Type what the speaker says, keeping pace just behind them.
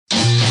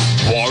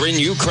in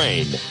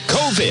Ukraine,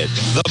 COVID,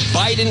 the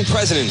Biden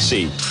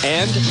presidency,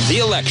 and the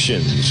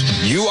elections.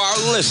 You are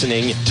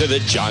listening to The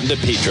John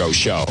DePetro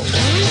Show.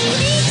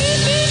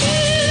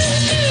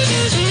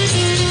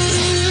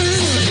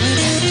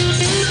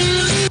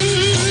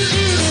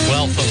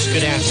 Well, folks,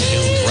 good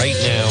afternoon. Right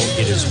now,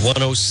 it is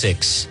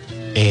 1:06,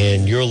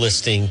 and you're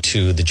listening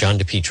to The John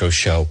DePetro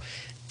Show.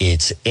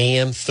 It's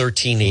AM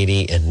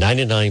 1380 and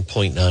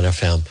 99.9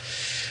 FM.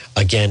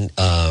 Again,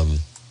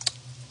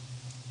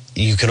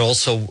 you can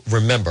also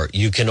remember,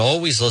 you can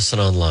always listen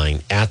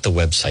online at the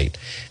website,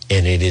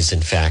 and it is,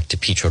 in fact,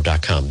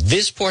 DePetro.com.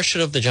 This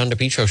portion of the John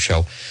DePetro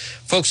Show,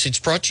 folks, it's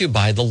brought to you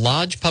by the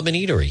Lodge Pub and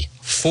Eatery,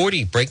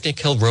 40 Breakneck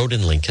Hill Road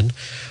in Lincoln.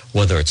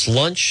 Whether it's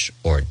lunch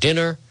or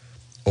dinner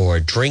or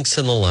drinks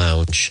in the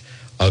lounge,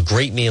 a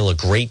great meal, a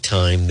great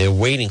time, they're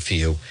waiting for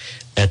you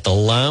at the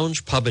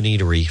Lounge Pub and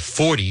Eatery,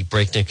 40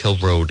 Breakneck Hill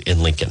Road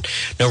in Lincoln.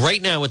 Now,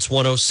 right now, it's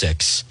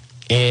 1:06.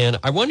 And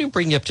I want to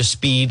bring you up to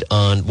speed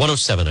on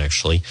 107,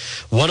 actually.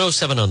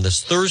 107 on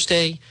this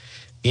Thursday.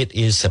 It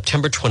is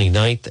September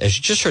 29th. As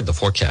you just heard the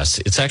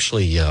forecast, it's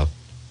actually a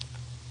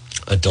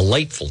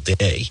delightful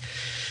day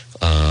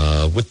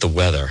with the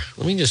weather.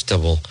 Let me just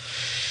double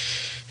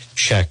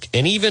check.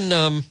 And even,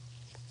 as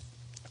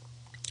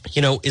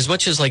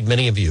much as like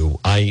many of you,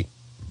 I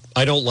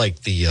don't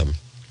like the,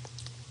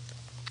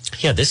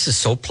 this is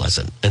so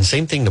pleasant. And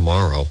same thing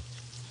tomorrow.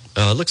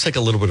 Looks like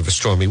a little bit of a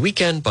stormy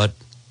weekend, but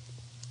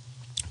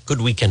good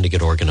weekend to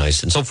get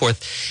organized and so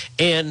forth.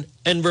 And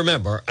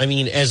remember, I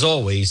mean, as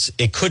always,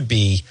 it could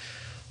be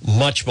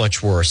much,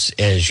 much worse,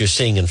 as you're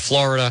seeing in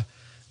Florida,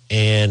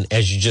 and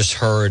as you just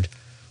heard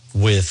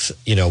with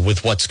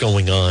what's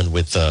going on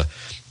with the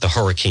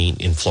hurricane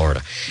in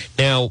Florida.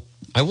 Now,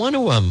 I want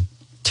to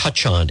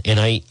touch on, and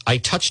I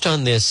touched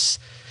on this,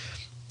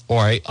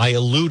 or I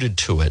alluded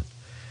to it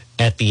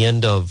at the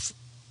end of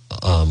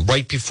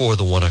right before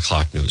the 1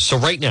 o'clock news. So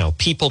right now,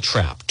 people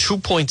trapped,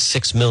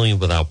 2.6 million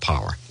without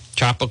power.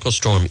 Tropical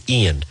storm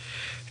Ian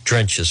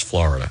drenches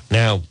Florida.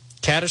 Now,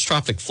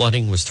 catastrophic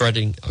flooding was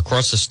threatening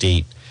across the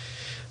state,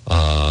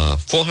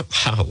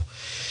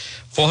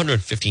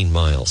 415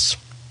 miles.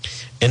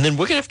 And then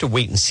we're going to have to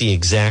wait and see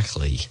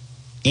exactly.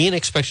 Ian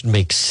expected to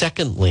make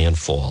second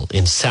landfall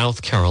in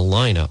South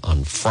Carolina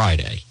on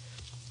Friday.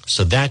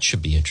 So that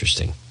should be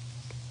interesting.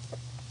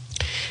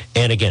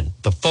 And again,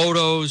 the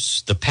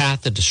photos, the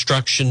path of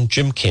destruction,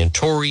 Jim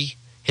Cantore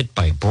hit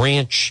by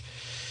branch.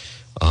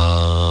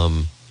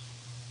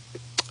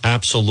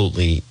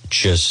 Absolutely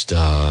just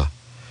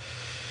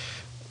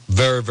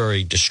very,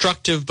 very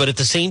destructive. But at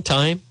the same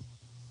time,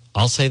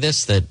 I'll say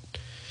this, that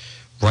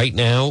right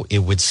now it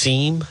would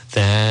seem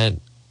that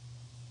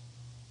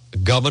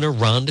Governor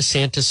Ron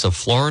DeSantis of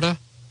Florida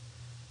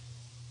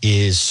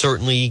is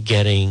certainly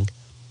getting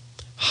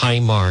high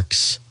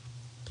marks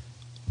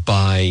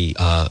by,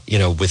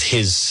 with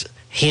his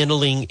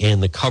handling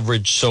and the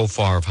coverage so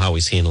far of how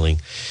he's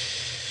handling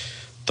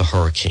the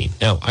hurricane.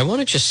 Now, I want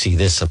to just see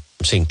this. I'm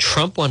saying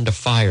Trump wanted to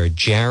fire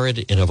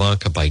Jared and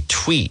Ivanka by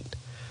tweet,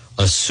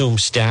 assumed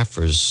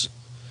staffers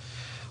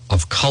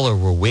of color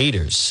were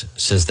waiters,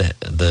 says that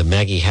the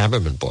Maggie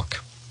Haberman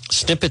book.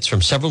 Snippets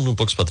from several new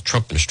books about the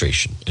Trump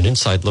administration, an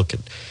inside look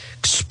at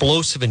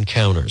explosive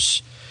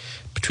encounters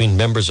between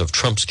members of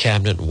Trump's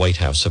cabinet and White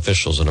House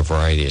officials on a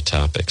variety of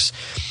topics.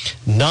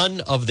 None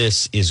of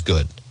this is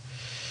good.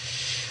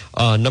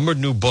 Number of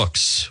new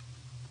books.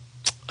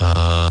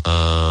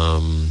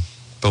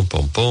 Boom,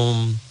 boom,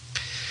 boom.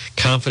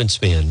 Confidence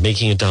Man,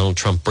 Making a Donald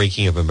Trump,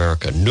 Breaking of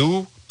America.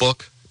 New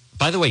book.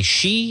 By the way,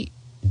 she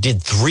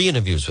did 3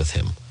 interviews with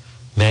him,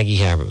 Maggie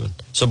Haberman.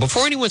 So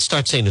before anyone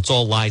starts saying it's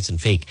all lies and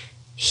fake,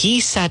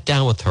 he sat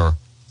down with her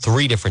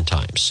 3 different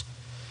times.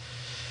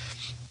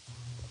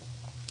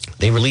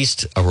 They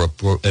released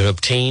and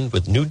obtained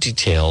with new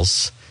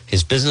details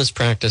his business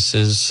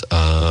practices.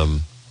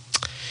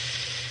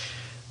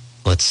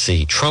 Let's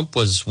see. Trump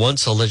was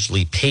once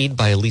allegedly paid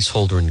by a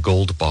leaseholder in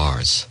gold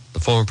bars. The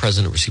former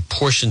president received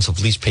portions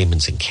of lease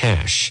payments in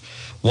cash.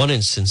 One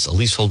instance, a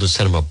leaseholder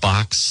sent him a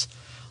box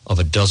of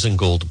a dozen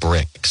gold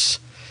bricks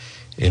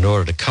in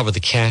order to cover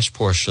the cash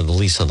portion of the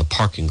lease on the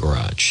parking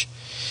garage.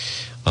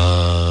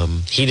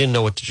 He didn't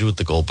know what to do with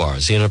the gold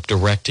bars. He ended up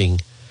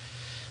directing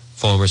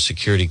former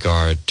security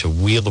guard to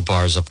wheel the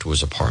bars up to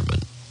his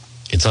apartment.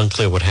 It's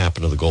unclear what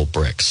happened to the gold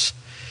bricks.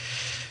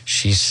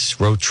 She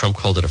wrote Trump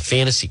called it a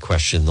fantasy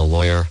question. The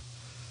lawyer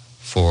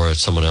for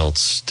someone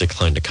else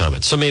declined to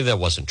comment. So maybe that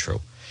wasn't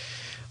true.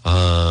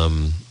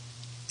 Former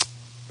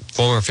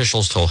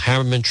officials told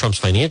Haberman Trump's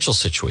financial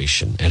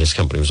situation at his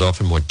company was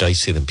often more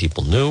dicey than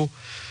people knew.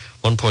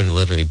 One point, he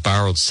literally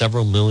borrowed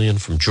several million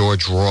from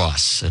George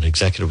Ross, an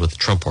executive with the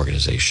Trump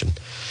Organization.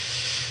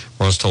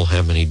 Ross told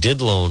Haberman he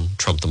did loan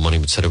Trump the money,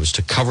 but said it was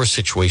to cover a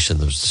situation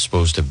that was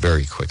disposed of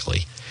very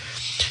quickly.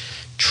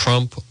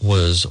 Trump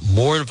was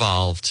more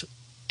involved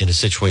in a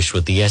situation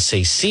with the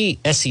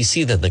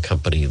SEC than the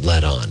company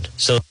led on.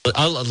 So,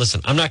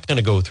 listen, I'm not going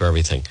to go through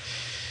everything,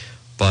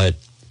 but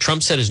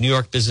Trump said his New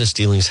York business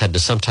dealings had to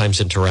sometimes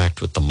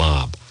interact with the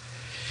mob.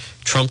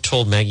 Trump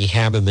told Maggie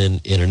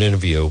Haberman in an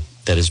interview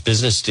that his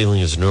business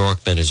dealing as a New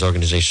York meant his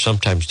organization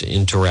sometimes to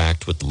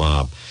interact with the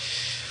mob.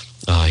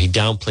 He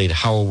downplayed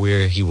how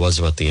aware he was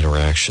about the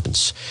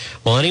interactions.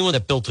 Well, anyone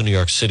that built in New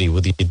York City,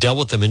 whether you dealt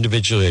with them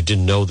individually or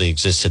didn't know they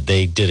existed,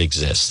 they did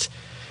exist.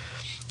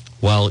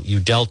 Well,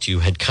 you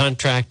had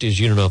contractors,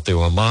 you don't know if they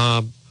were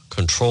mob,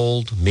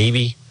 controlled,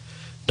 maybe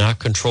not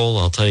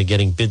controlled. I'll tell you,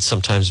 getting bids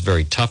sometimes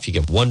very tough. You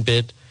get one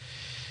bid,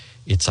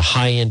 it's a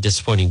high-end,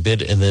 disappointing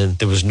bid, and then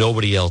there was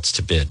nobody else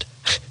to bid.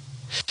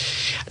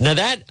 Now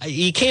that,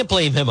 you can't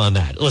blame him on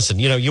that. Listen,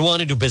 you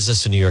want to do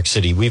business in New York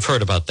City. We've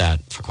heard about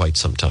that for quite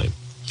some time.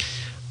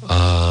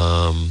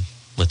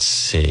 Let's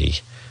see.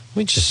 Let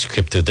me just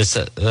skip through this.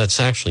 That's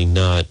actually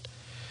not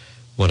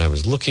what I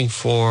was looking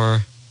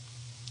for.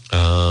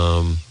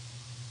 Boom,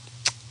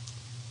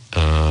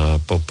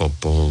 boom,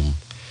 boom.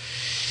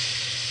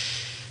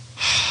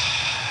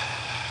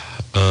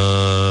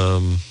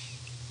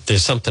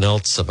 There's something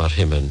else about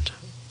him and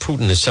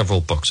Putin. There's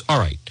several books. All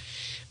right.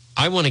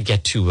 I want to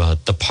get to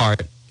the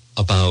part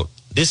about,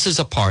 this is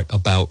a part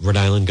about Rhode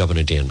Island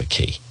Governor Dan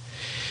McKee.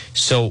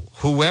 So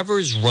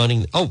whoever's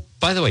running, oh,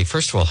 by the way,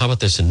 first of all, how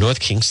about this? In North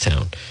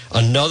Kingstown,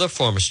 another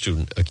former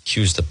student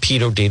accused the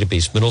pedo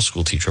database middle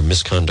school teacher of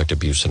misconduct,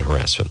 abuse, and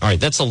harassment. All right,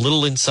 that's a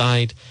little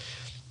inside,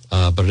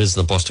 but it is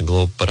in the Boston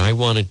Globe. But I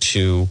wanted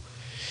to,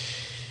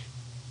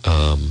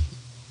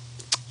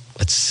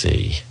 let's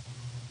see.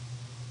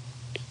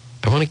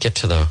 I want to get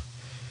to the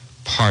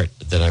part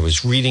that I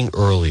was reading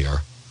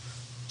earlier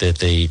that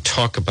they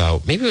talk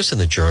about. Maybe it was in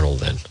the Journal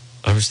then.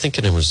 I was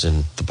thinking it was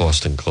in the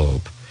Boston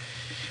Globe.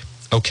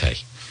 Okay,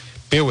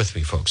 bear with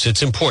me, folks.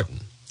 It's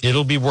important.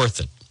 It'll be worth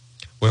it.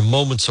 We're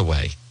moments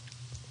away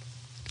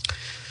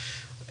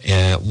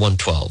at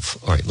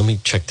 1:12. All right, let me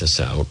check this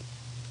out.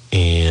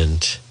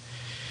 And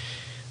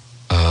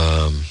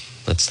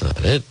that's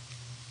not it.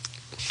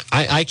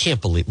 I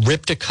can't believe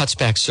RIPTA cuts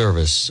back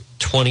service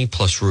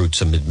 20-plus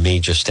routes amid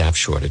major staff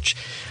shortage.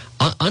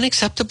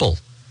 Unacceptable.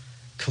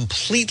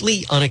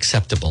 Completely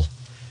unacceptable.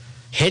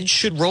 Heads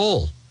should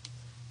roll.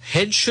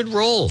 Heads should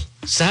roll.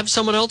 So have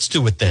someone else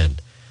do it then.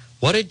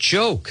 What a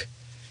joke.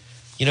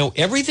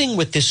 Everything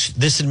with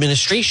this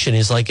administration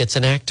is like it's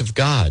an act of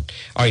God.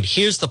 All right,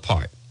 here's the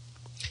part.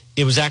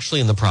 It was actually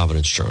in the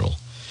Providence Journal.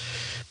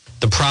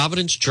 The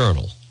Providence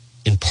Journal,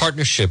 in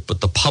partnership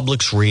with the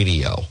Public's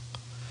Radio,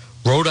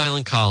 Rhode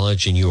Island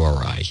College and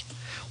URI,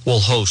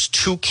 will host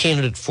two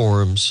candidate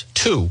forums,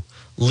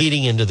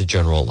 leading into the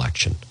general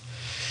election.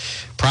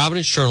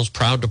 Providence Journal is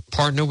proud to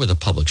partner with the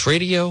Public's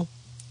Radio,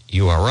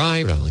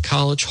 URI, Rhode Island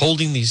College,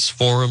 holding these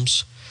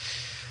forums.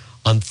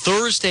 On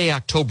Thursday,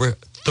 October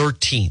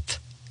 13th,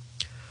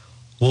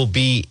 will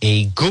be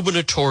a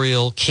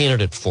gubernatorial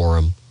candidate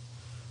forum,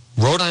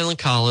 Rhode Island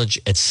College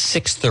at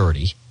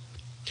 6:30.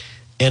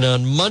 And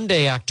on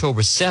Monday,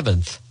 October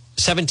 17th,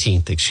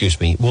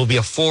 will be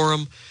a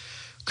forum,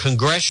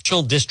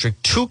 Congressional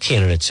District 2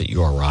 candidates at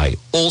URI,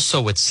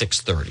 also at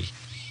 6:30.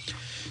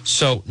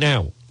 So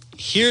now,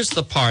 here's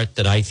the part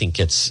that I think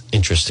gets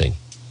interesting.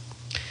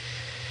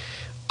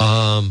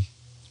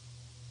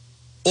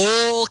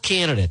 All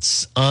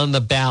candidates on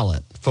the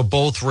ballot for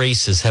both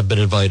races have been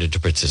invited to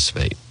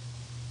participate.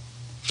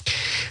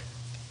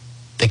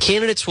 The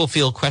candidates will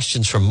field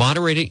questions from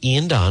moderator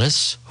Ian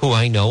Donis, who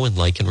I know and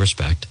like and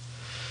respect,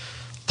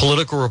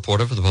 political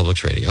reporter for the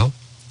Public's Radio,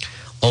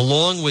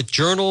 along with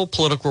Journal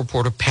political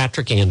reporter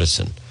Patrick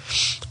Anderson.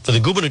 For the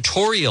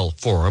gubernatorial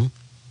forum,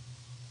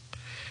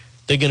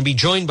 they're going to be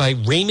joined by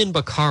Raymond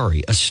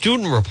Bakari, a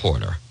student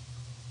reporter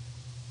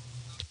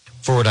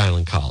for Rhode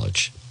Island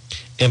College.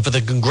 And for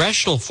the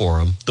congressional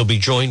forum, they'll be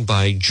joined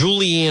by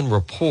Julianne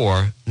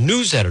Rapport,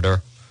 news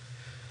editor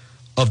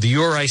of the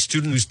URI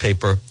student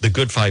newspaper, The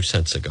Good 5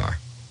 Cent Cigar.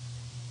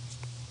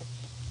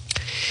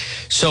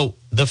 So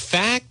the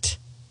fact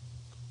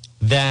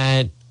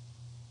that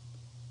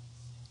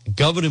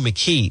Governor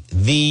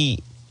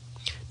McKee,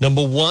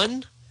 number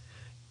one,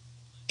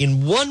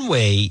 in one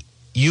way,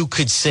 you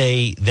could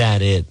say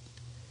that it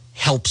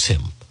helps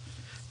him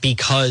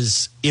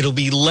because it'll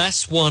be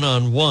less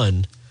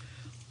one-on-one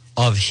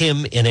of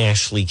him and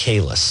Ashley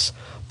Kalis.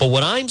 But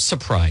what I'm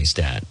surprised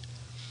at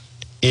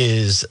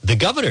is the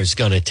governor's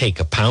going to take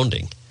a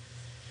pounding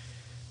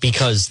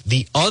because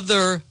the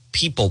other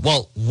people,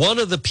 one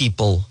of the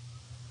people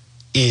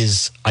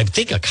is, I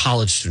think, a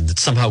college student that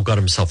somehow got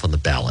himself on the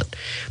ballot.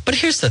 But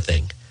here's the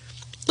thing.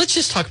 Let's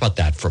just talk about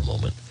that for a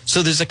moment.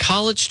 So there's a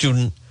college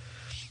student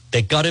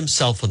that got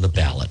himself on the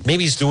ballot.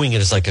 Maybe he's doing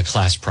it as like a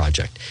class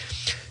project.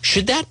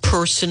 Should that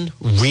person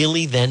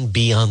really then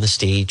be on the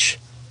stage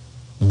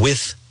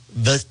with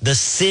the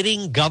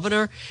sitting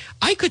governor?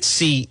 I could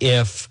see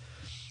if,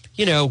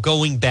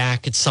 going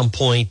back at some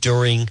point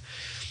during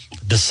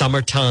the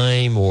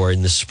summertime or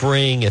in the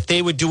spring, if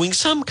they were doing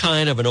some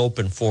kind of an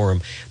open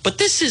forum. But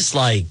this is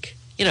like,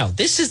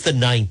 this is the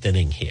ninth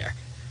inning here.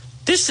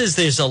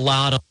 There's a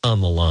lot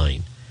on the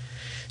line.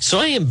 So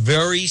I am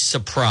very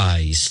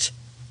surprised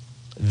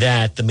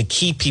that the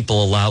McKee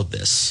people allowed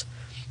this.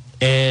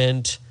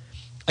 And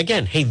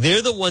again, hey,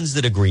 they're the ones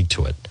that agreed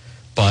to it.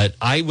 But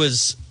I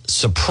was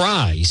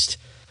surprised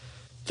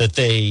that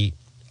they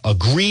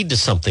agreed to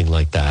something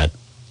like that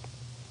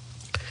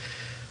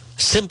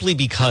simply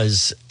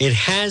because it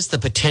has the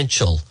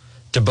potential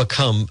to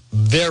become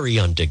very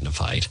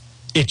undignified.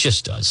 It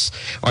just does.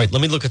 All right,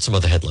 let me look at some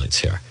other headlines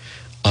here.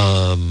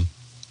 Florida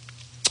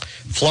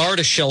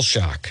shell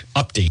shock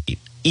update.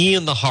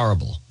 Ian the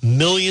Horrible.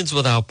 Millions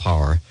without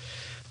power.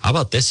 How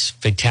about this?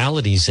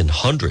 Fatalities in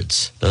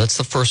hundreds. Now, that's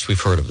the first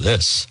we've heard of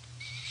this.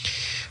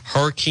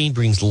 Hurricane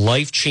brings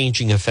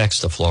life-changing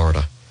effects to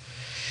Florida.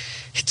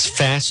 It's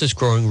fastest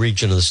growing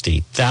region of the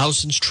state.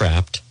 Thousands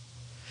trapped.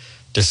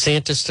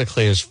 DeSantis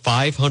declares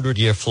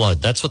 500-year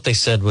flood. That's what they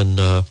said when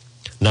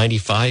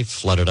 95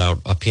 flooded out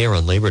up here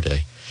on Labor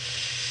Day.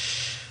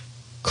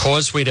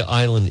 Causeway to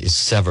Island is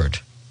severed.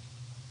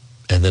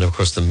 And then, of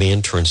course, the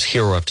man turns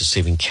hero after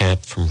saving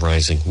cat from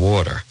rising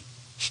water.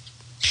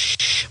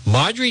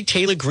 Marjorie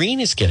Taylor Greene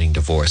is getting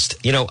divorced.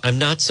 You know, I'm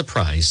not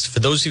surprised. For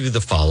those of you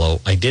that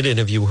follow, I did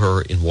interview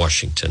her in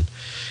Washington.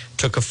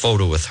 Took a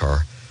photo with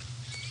her.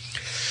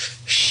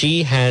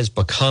 She has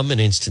become an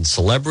instant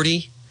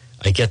celebrity.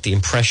 I get the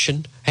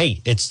impression,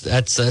 hey,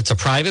 that's a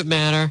private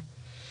matter.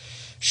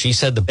 She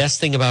said the best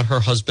thing about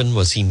her husband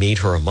was he made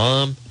her a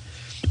mom.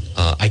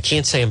 I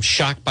can't say I'm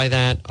shocked by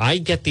that. I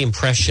get the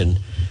impression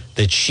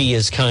that she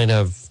has kind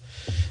of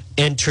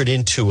entered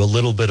into a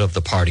little bit of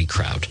the party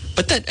crowd.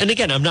 But that, and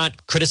again, I'm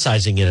not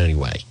criticizing it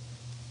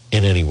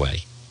in any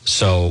way.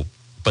 So,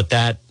 but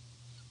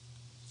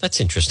that's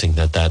interesting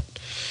that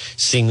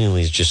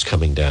seemingly is just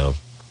coming down.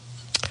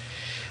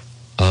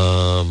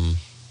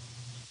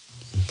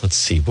 Let's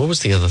see. What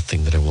was the other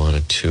thing that I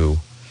wanted to?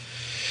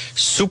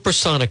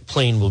 Supersonic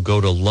plane will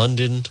go to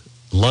London,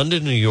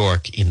 New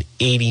York in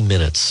 80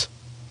 minutes.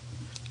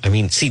 I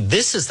mean, see,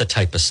 this is the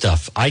type of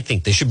stuff I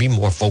think there should be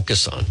more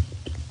focus on.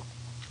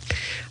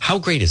 How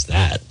great is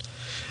that?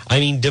 I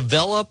mean,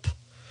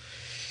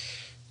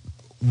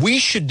 we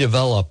should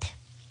develop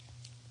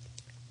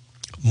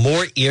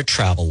more air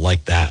travel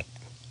like that.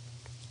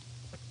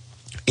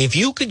 If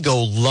you could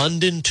go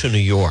London to New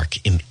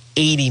York in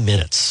 80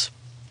 minutes,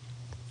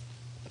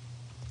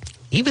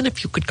 even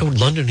if you could go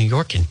London, New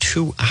York in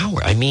 2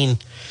 hours, I mean,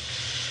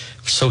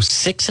 so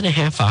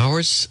 6.5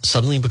 hours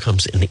suddenly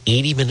becomes an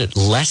 80-minute,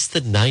 less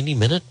than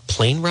 90-minute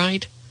plane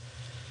ride.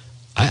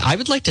 I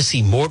would like to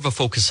see more of a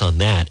focus on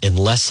that and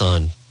less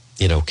on,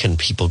 can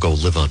people go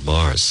live on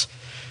Mars,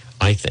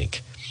 I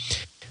think.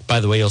 By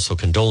the way, also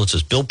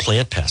condolences. Bill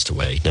Plant passed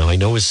away. Now, I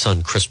know his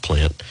son, Chris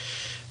Plant,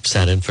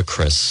 sat in for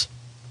Chris.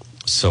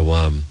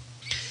 So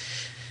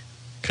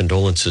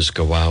condolences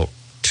go out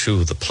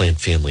to the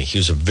Plant family. He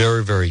was a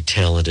very, very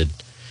talented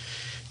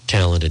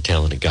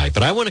guy.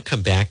 But I want to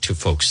come back to,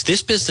 folks,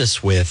 this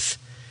business with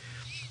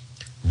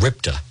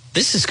RIPTA.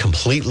 This is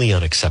completely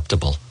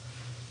unacceptable.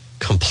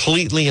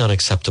 Completely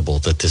unacceptable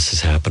that this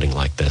is happening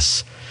like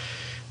this.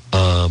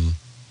 The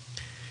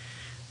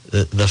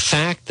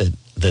fact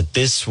that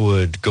this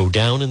would go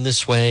down in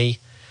this way,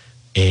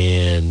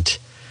 and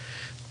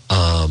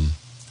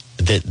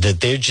that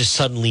they're just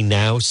suddenly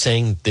now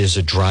saying there's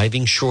a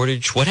driving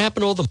shortage. What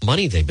happened to all the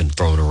money they've been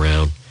throwing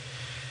around?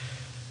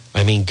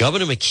 I mean,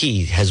 Governor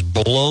McKee has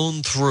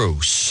blown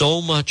through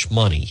so much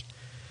money,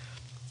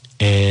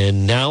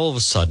 and now all of a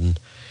sudden,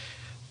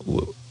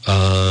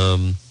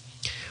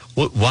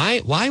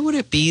 why would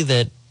it be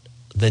that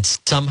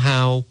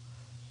somehow,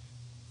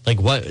 like,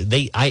 what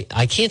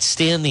I can't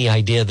stand the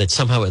idea that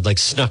somehow it like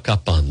snuck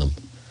up on them,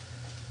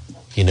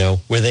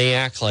 where they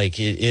act like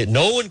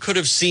no one could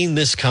have seen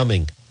this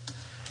coming,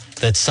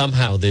 that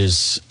somehow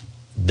there's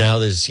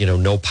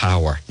no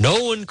power.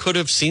 No one could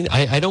have seen.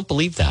 I don't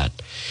believe that.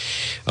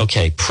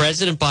 Okay,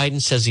 President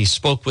Biden says he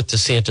spoke with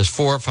DeSantis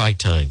 4 or 5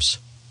 times.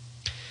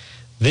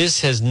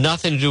 This has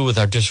nothing to do with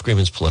our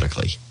disagreements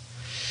politically.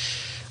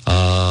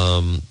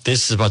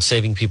 This is about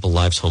saving people,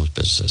 lives, homes,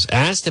 businesses.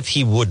 Asked if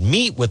he would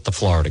meet with the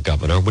Florida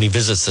governor when he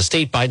visits the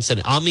state, Biden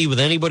said, I'll meet with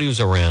anybody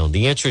who's around.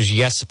 The answer is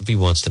yes if he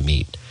wants to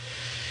meet.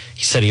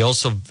 He said he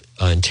also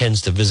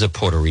intends to visit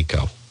Puerto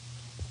Rico.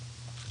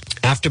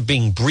 After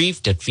being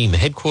briefed at FEMA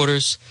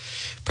headquarters,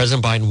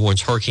 President Biden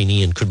warns Hurricane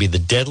Ian could be the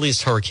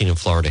deadliest hurricane in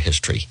Florida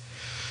history.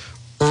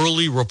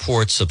 Early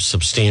reports of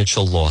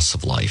substantial loss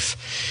of life.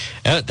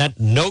 That,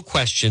 no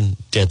question,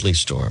 deadly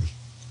storm.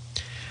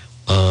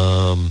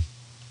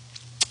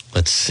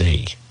 Let's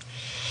see.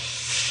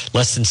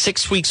 Less than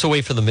 6 weeks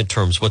away from the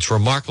midterms, what's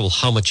remarkable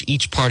how much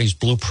each party's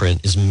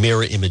blueprint is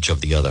mirror image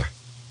of the other.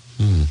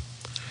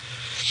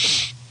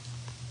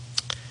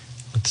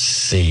 Let's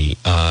see.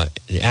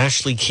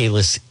 Ashley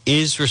Kalis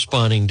is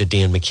responding to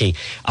Dan McKee.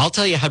 I'll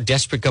tell you how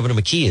desperate Governor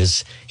McKee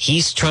is.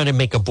 He's trying to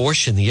make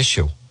abortion the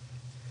issue.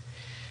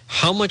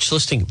 How much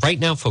listening right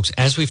now, folks,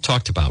 as we've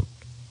talked about,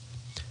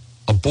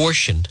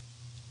 abortion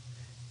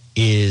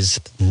is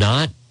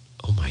not,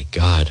 oh my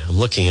God, I'm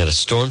looking at a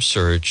storm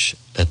surge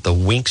at the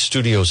Wink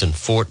Studios in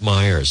Fort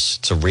Myers.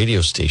 It's a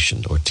radio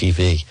station or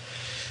TV,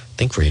 I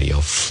think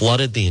radio,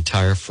 flooded the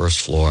entire first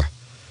floor.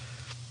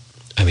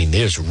 I mean,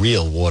 there's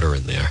real water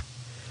in there.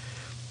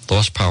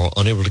 Lost power,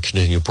 unable to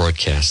continue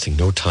broadcasting,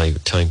 no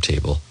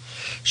timetable.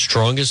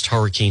 Strongest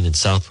hurricane in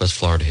Southwest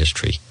Florida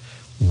history.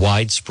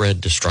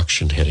 Widespread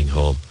destruction heading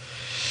home.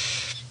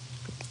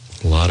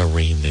 A lot of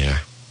rain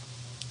there.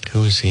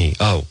 Who is he?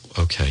 Oh,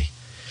 okay.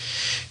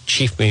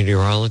 Chief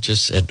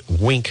meteorologist at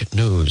Wink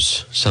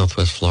News,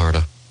 Southwest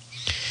Florida.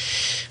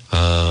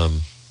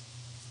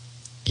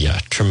 Yeah,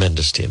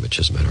 tremendous damage,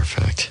 as a matter of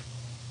fact.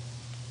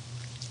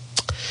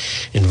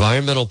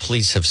 Environmental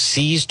police have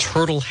seized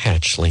turtle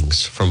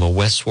hatchlings from a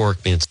West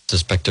Warwick man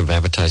suspected of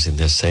advertising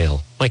their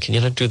sale. Mike, can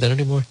you not do that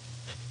anymore?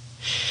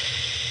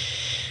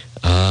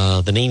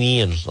 The name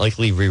Ian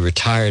likely be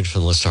retired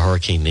from the list of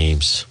hurricane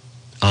names.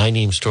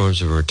 I-name storms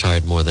have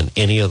retired more than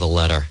any other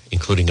letter,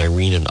 including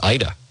Irene and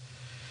Ida,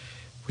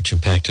 which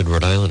impacted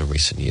Rhode Island in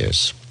recent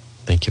years.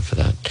 Thank you for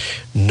that.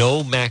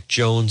 No Mac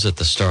Jones at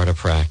the start of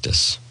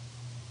practice.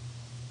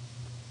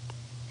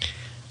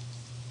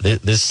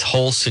 This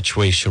whole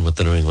situation with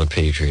the New England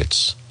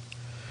Patriots.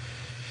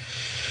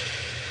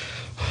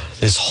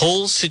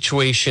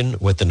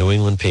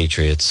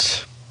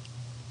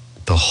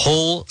 The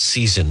whole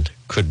season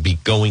could be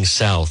going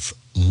south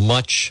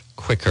much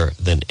quicker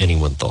than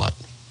anyone thought.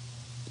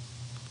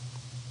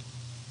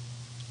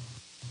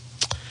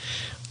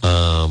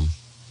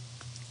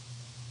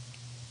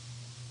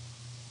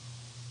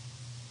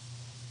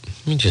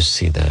 Let me just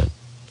see that.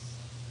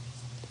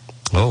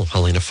 Oh,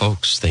 Helena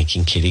Folks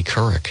thanking Kitty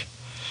Couric.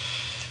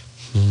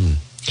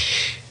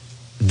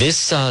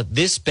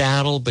 This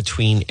battle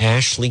between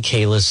Ashley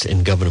Kalis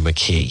and Governor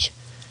McKee,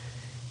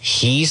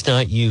 he's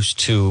not used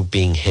to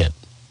being hit.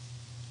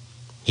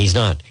 He's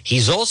not.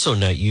 He's also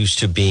not used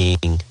to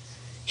being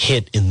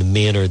hit in the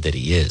manner that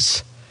he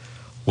is,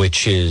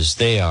 which is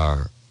they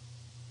are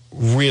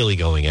really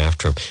going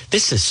after him.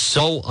 This is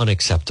so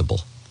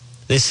unacceptable.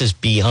 This is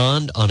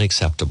beyond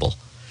unacceptable.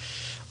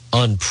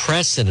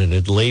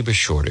 Unprecedented labor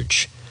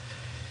shortage.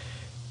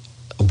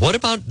 What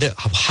about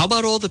how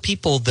about all the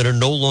people that are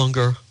no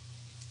longer,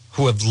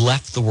 who have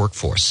left the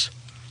workforce?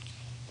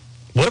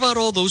 What about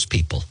all those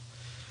people?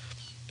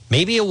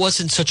 Maybe it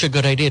wasn't such a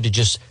good idea to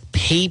just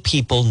pay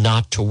people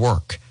not to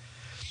work.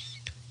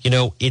 You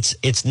know,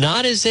 it's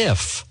not as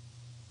if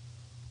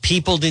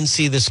people didn't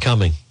see this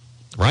coming,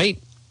 right?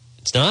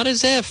 It's not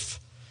as if.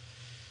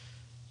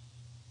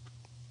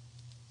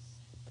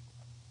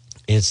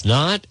 It's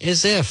not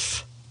as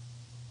if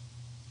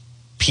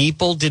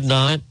people did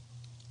not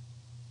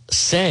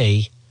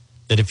say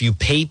that if you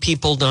pay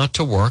people not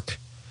to work,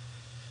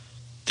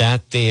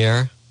 that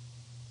it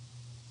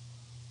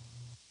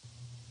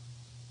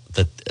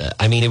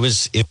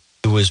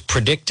was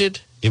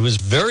predicted. It was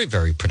very,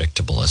 very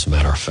predictable, as a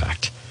matter of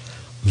fact.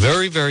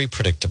 Very, very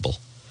predictable.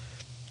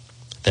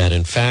 That,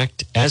 in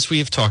fact, as we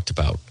have talked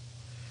about,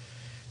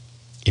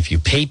 if you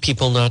pay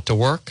people not to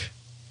work,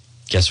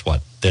 guess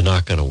what? They're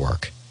not going to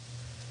work.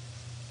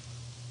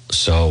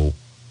 So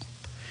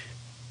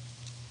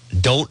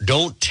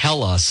don't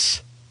tell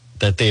us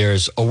that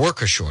there's a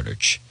worker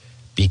shortage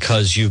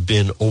because you've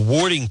been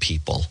awarding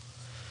people,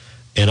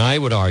 and I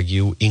would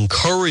argue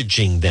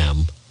encouraging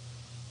them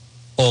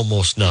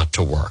almost not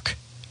to work.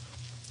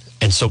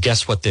 And so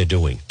guess what they're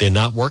doing? They're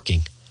not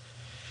working.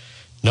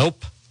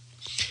 Nope.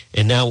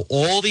 And now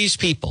all these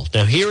people,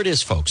 now here it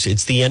is, folks.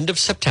 It's the end of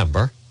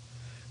September,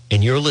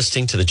 and you're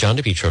listening to the John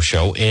DePietro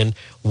Show. And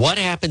what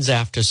happens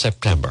after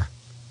September?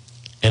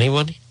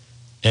 Anyone?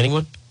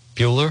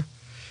 Bueller?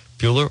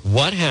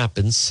 What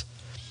happens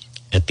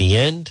at the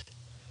end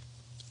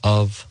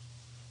of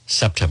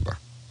September?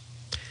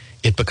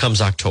 It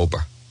becomes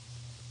October.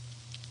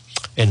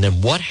 And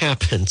then what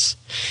happens?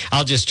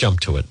 I'll just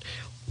jump to it.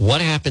 What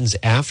happens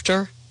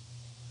after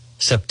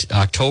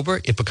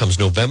October? It becomes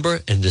November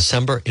and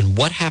December. And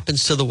what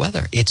happens to the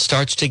weather? It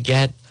starts to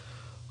get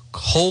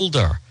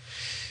colder.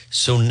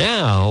 So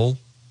now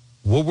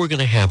what we're going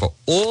to have are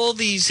all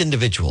these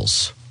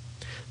individuals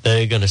that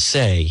are going to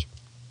say,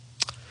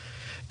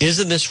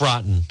 isn't this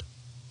rotten,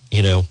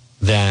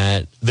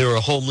 that there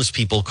are homeless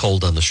people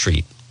cold on the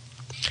street?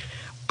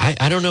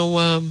 I don't know.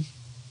 I'm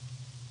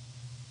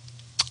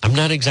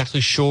not exactly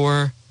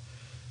sure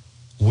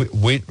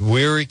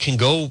where it can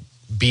go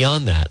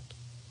beyond that.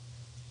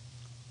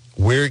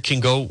 Where it can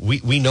go,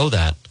 we know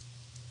that.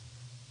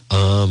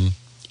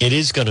 It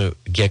is going to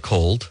get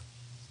cold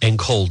and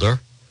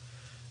colder,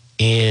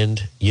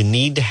 and you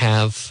need to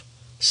have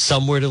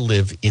somewhere to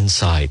live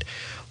inside.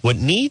 What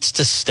needs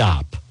to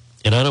stop,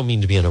 and I don't mean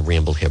to be on a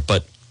ramble here,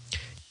 but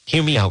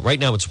hear me out. Right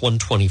now it's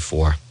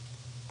 124.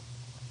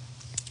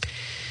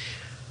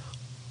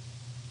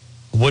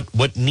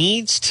 What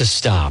needs to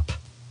stop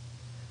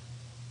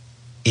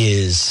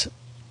is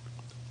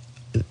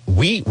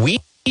we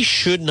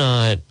should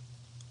not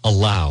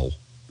allow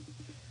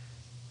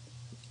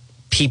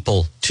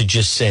people to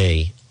just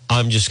say,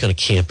 I'm just going to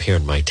camp here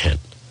in my tent.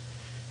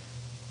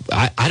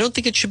 I don't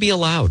think it should be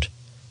allowed.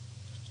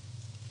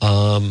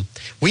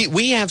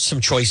 We have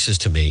some choices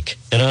to make,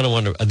 and I don't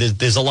want to.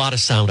 There's a lot of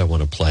sound I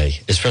want to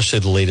play, especially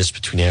the latest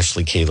between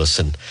Ashley Kalis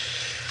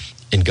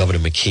and Governor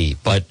McKee.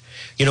 But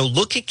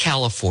look at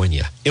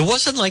California. It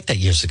wasn't like that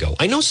years ago.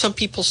 I know some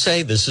people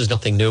say this is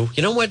nothing new.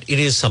 You know what? It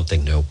is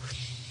something new.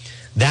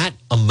 That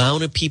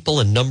amount of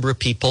people and number of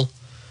people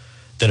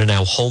that are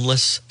now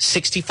homeless,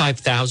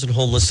 65,000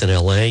 homeless in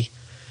LA,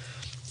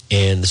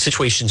 and the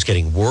situation's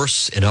getting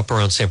worse and up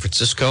around San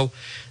Francisco.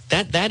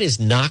 That is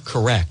not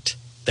correct.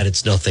 That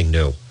it's nothing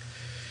new.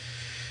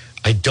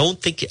 I don't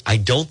think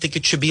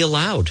it should be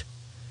allowed.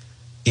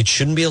 It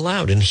shouldn't be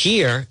allowed. And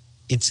here,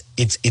 it's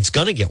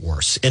going to get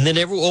worse. And then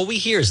all we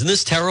hear is, isn't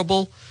this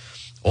terrible?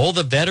 All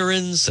the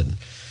veterans and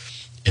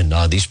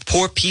these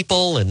poor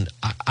people. And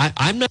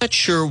I'm not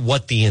sure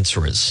what the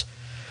answer is.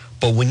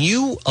 But when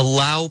you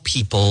allow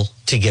people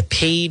to get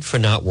paid for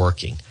not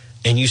working,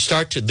 and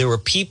there are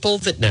people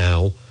that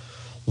now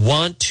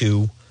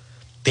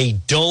they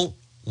don't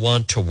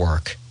want to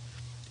work,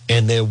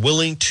 and they're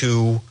willing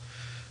to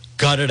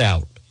gut it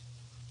out.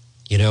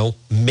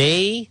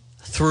 May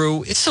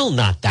through, it's still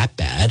not that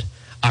bad.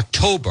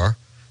 October,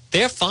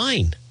 they're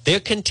fine. They're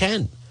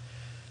content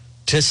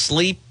to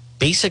sleep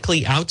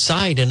basically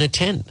outside in a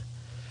tent.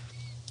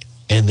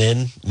 And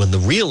then when the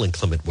real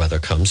inclement weather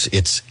comes,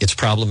 it's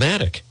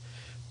problematic.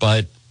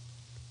 But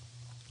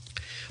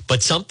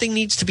something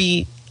needs to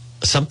be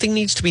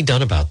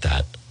done about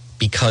that,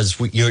 because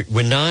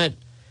we're not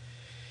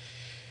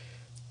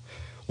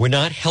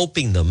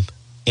helping them,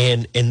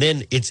 and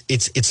then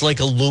it's like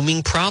a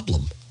looming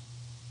problem,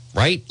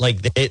 right? Like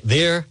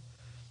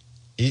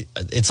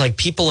it's like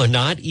people are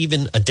not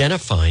even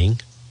identifying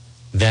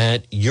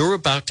that you're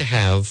about to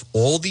have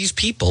all these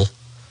people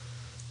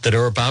that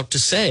are about to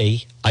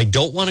say, I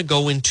don't want to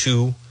go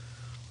into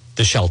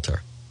the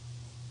shelter.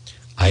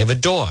 I have a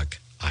dog.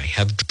 I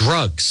have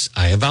drugs.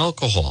 I have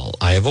alcohol.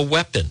 I have a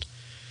weapon.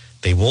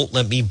 They won't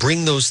let me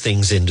bring those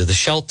things into the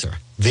shelter.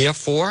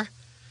 Therefore,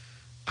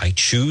 I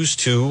choose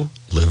to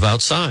live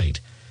outside,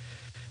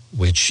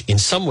 which in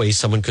some ways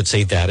someone could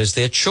say that is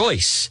their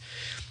choice.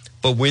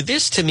 But where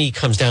this to me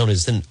comes down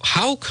is, then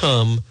how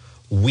come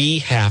we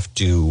have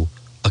to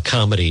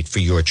accommodate for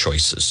your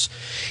choices?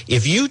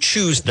 If you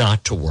choose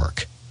not to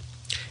work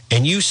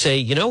and you say,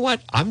 you know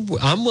what, I'm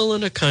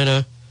willing to kind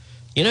of,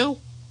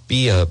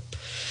 be a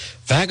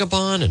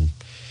vagabond, and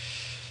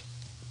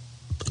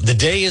the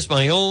day is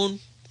my own,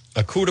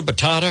 Hakuna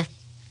Matata,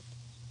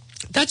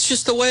 that's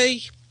just the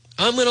way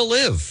I'm going to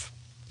live.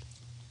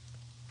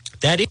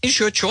 That is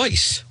your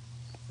choice.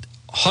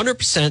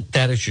 100%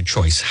 that is your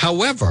choice.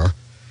 However,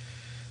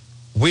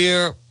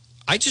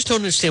 I just don't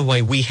understand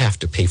why we have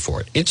to pay for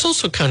it. It's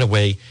also kind of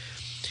way,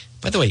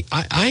 by the way,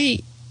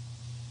 I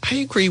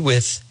agree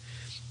with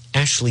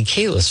Ashley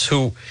Kalis,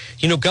 who,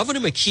 Governor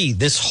McKee,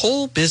 this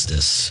whole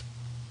business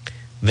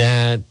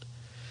that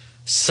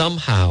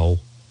somehow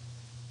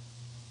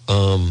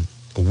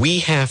we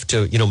have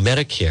to,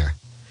 Medicare,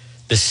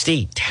 the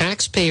state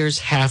taxpayers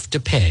have to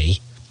pay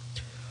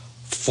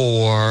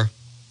for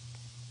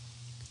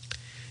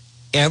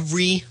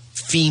every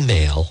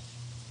female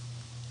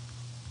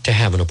to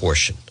have an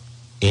abortion.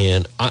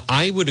 And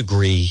I would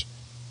agree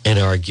and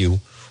argue,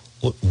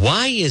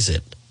 why is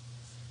it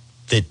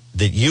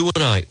that you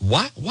and I,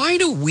 why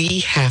do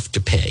we have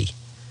to pay?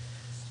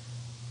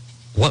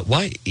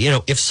 Why,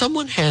 if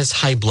someone has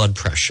high blood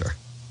pressure,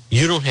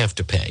 you don't have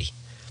to pay.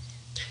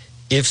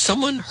 If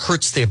someone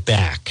hurts their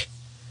back,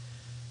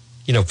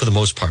 for the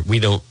most part, we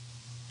don't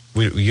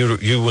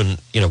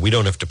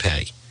have to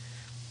pay.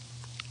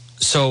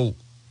 So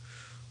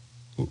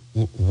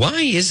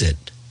why is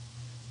it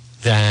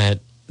that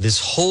this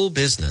whole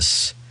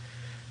business,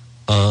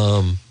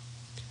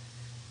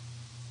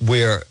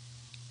 where,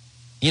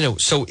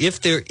 so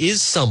if there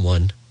is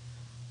someone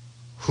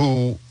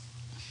who,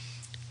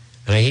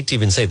 and I hate to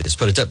even say this,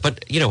 but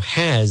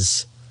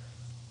has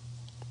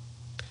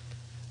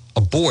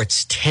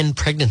aborts 10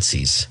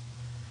 pregnancies.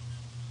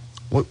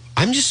 Well,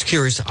 I'm just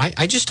curious.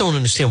 I just don't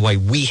understand why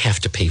we have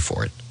to pay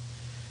for it.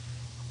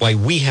 Why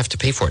we have to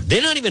pay for it.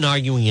 They're not even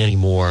arguing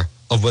anymore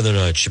of whether or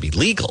not it should be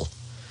legal.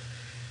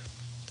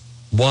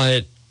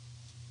 What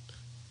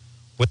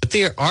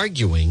they're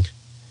arguing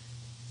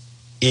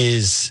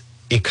is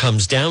it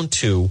comes down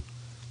to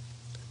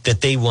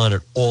that they want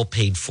it all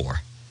paid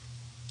for.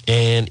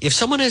 And if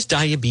someone has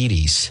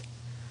diabetes,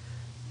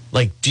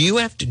 like,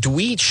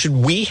 should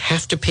we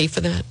have to pay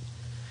for that?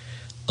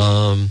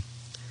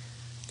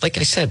 Like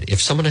I said,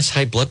 if someone has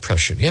high blood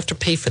pressure, you have to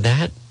pay for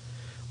that.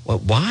 Well,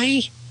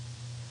 why?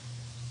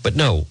 But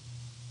no,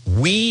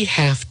 we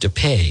have to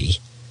pay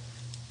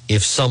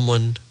if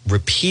someone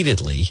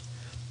repeatedly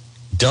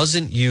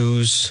doesn't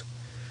use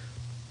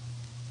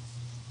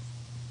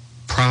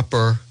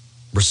proper,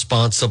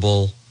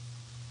 responsible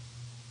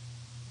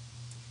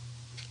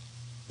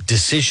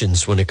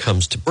decisions when it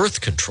comes to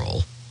birth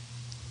control.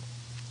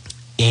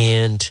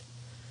 And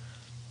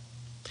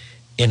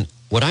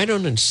what I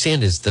don't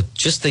understand is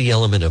just the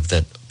element of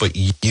that, but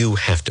you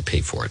have to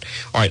pay for it.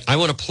 All right, I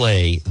want to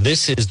play.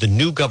 This is the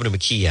new Governor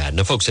McKee ad.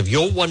 Now, folks, if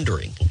you're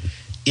wondering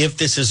if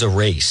this is a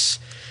race,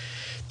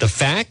 the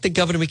fact that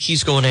Governor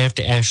McKee's going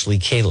after Ashley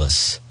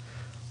Kalis,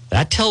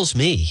 that tells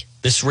me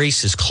this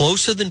race is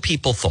closer than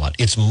people thought.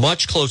 It's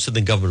much closer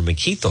than Governor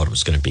McKee thought it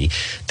was going to be.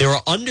 There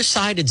are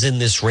undecideds in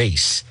this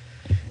race,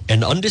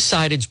 and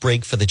undecideds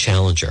break for the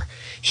challenger.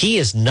 He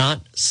has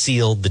not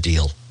sealed the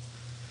deal.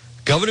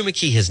 Governor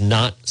McKee has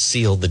not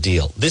sealed the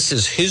deal. This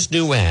is his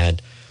new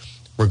ad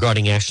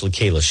regarding Ashley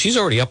Kalus. She's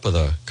already up with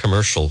a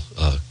commercial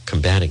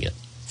combating it.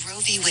 Roe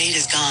v. Wade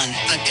is gone,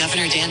 but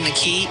Governor Dan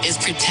McKee is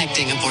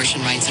protecting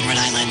abortion rights in Rhode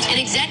Island. An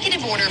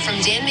executive order from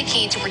Dan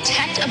McKee to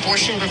protect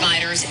abortion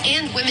providers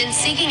and women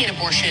seeking an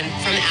abortion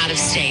from out of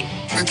state.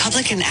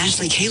 Republican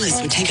Ashley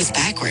Kalus would take us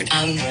backward.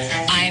 I'm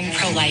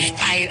pro-life.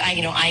 I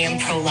am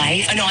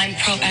pro-life. No, I'm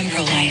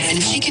pro-life. And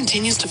if she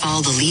continues to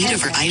follow the lead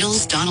of her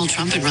idols, Donald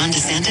Trump and Ron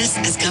DeSantis,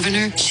 as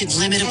governor, she'd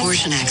limit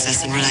abortion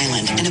access in Rhode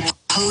Island and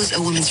oppose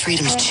a woman's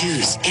freedom to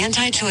choose.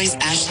 Anti-choice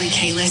Ashley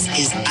Kalus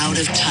is out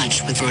of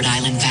touch with Rhode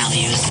Island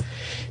values.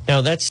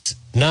 Now, that's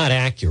not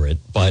accurate,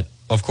 but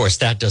of course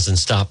that doesn't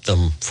stop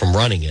them from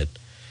running it.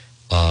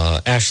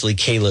 Ashley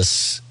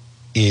Kalus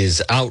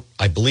is out,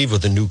 I believe,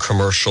 with a new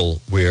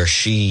commercial where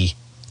she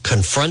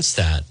confronts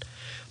that.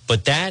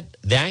 But that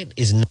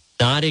is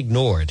not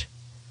ignored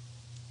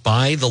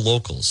by the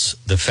locals.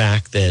 The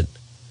fact that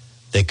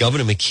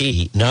Governor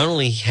McKee not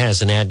only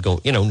has an ad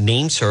go,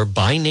 names her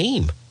by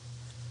name.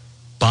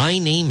 By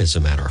name, as a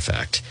matter of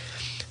fact.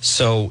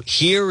 So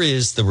here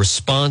is the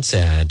response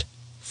ad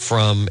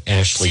from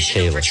Ashley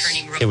Kalus.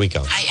 Here we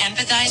go. I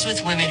empathize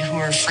with women who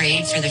are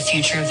afraid for the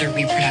future of their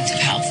reproductive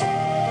health.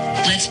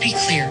 Let's be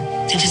clear.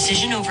 The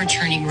decision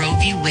overturning Roe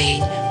v.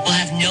 Wade will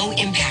have no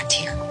impact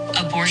here.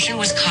 Abortion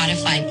was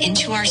codified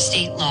into our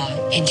state law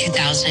in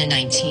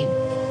 2019.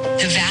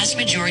 The vast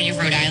majority of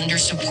Rhode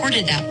Islanders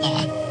supported that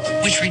law,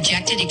 which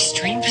rejected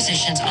extreme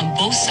positions on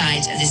both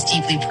sides of this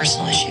deeply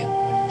personal issue.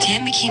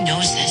 Dan McKee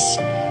knows this,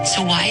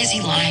 so why is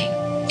he lying?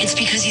 It's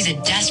because he's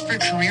a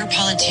desperate career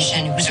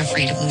politician who's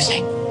afraid of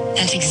losing.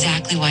 That's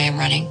exactly why I'm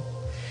running.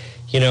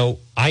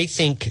 I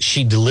think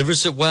she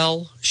delivers it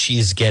well. She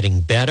is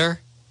getting better.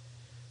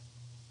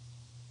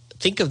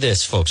 Think of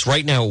this, folks,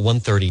 right now at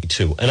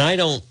 1:32. And I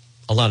don't,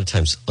 a lot of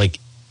times,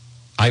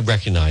 I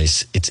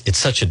recognize it's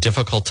such a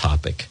difficult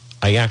topic.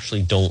 I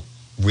actually don't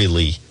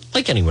really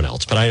like anyone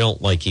else, but I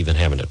don't like even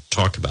having to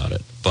talk about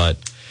it. But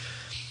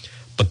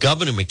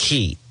Governor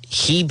McKee,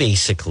 he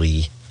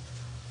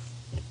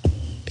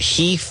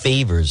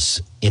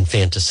favors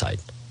infanticide.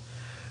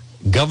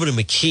 Governor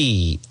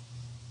McKee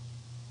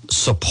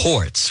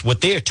supports,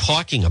 what they're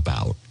talking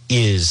about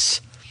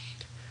is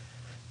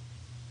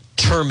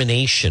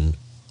termination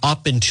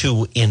up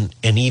into and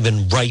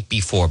even right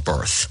before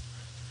birth.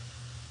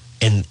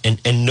 And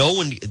no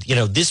one,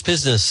 this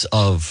business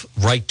of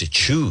right to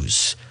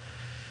choose,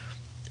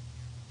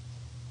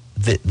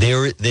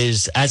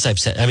 there's, as I've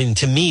said,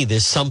 to me,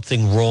 there's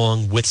something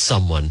wrong with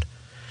someone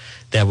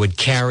that would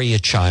carry a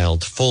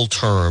child full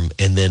term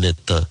and then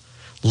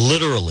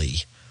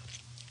literally,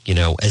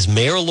 as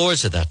Mayor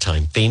Lors at that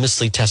time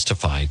famously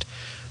testified,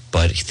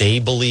 but they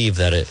believe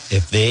that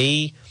if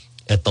they,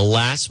 at the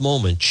last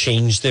moment,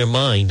 change their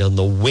mind on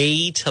the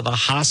way to the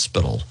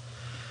hospital,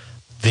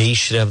 they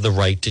should have the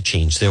right to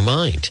change their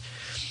mind.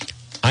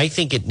 I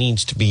think it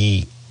needs to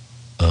be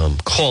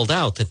called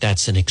out that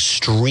that's an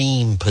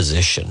extreme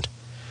position.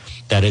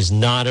 That is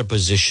not a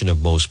position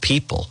of most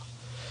people.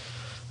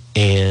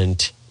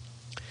 And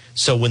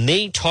so when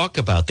they talk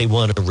about they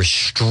want to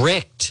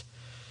restrict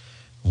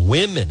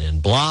women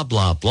and blah,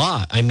 blah,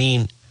 blah,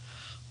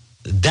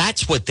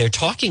 that's what they're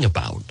talking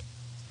about.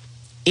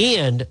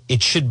 And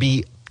it should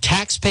be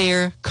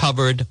taxpayer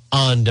covered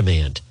on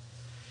demand.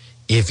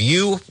 If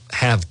you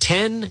have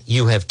 10,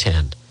 you have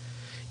 10.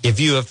 If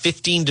you have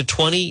 15 to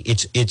 20,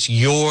 it's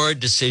your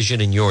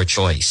decision and your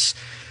choice.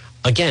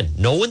 Again,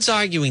 no one's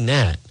arguing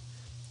that.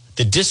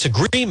 The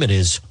disagreement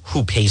is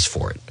who pays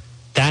for it.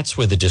 That's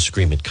where the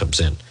disagreement comes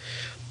in.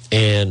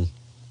 And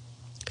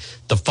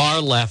the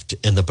far left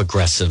and the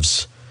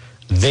progressives,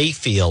 they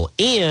feel,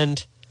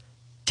 and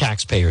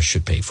taxpayers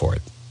should pay for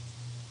it.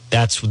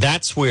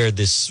 That's where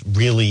this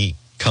really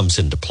comes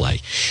into play.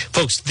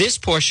 Folks, this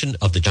portion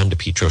of the John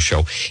DePietro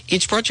Show,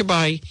 it's brought to you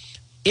by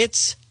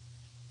It's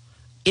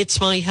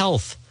My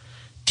Health,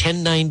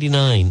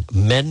 1099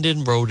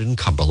 Mendon Road in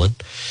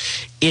Cumberland.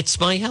 It's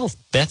My Health.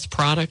 Beth's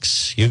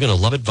Products. You're going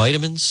to love it.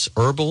 Vitamins,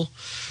 herbal,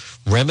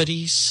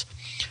 remedies,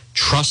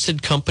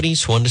 trusted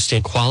companies who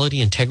understand quality,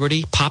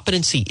 integrity. Pop it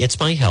and see It's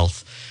My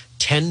Health,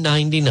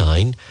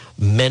 1099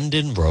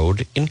 Mendon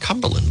Road in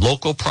Cumberland.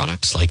 Local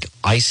products like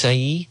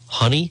acai,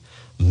 honey,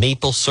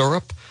 maple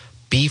syrup,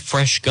 beef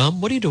fresh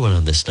gum. What are you doing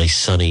on this nice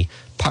sunny,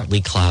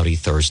 partly cloudy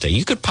Thursday?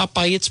 You could pop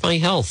by It's My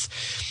Health.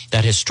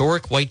 That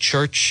historic white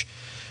church,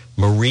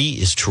 Marie,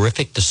 is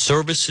terrific. The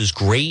service is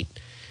great.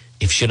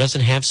 If she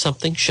doesn't have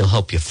something, she'll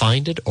help you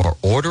find it or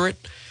order it.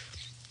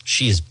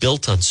 She is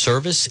built on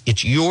service.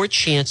 It's your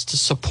chance to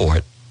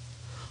support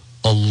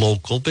a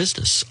local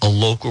business, a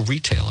local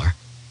retailer.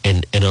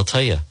 And I'll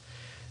tell you,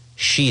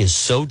 she is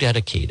so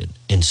dedicated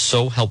and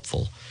so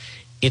helpful.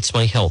 It's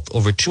My Health.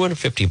 Over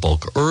 250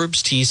 bulk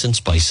herbs, teas, and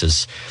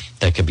spices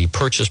that can be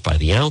purchased by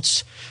the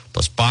ounce,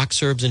 plus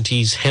box herbs and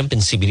teas, hemp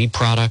and CBD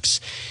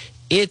products.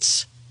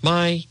 It's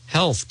My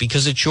Health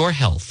because it's your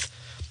health.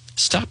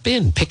 Stop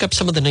in, pick up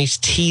some of the nice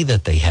tea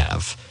that they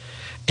have.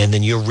 And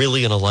then you're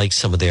really going to like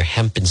some of their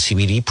hemp and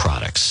CBD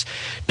products.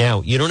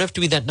 Now, you don't have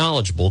to be that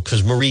knowledgeable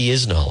because Marie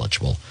is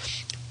knowledgeable.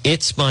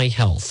 It's My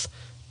Health,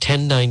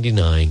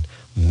 1099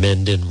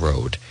 Mendon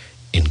Road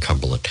in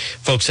Cumberland.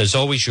 Folks, as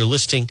always, you're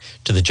listening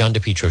to the John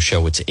DePietro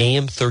Show. It's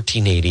AM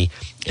 1380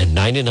 and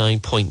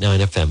 99.9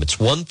 FM. It's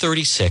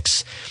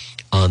 1:36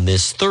 on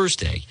this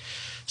Thursday,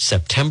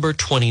 September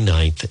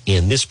 29th.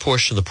 And this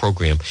portion of the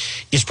program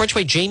is brought to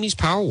you by Jamie's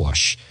Power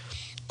Wash.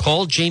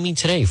 Call Jamie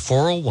today,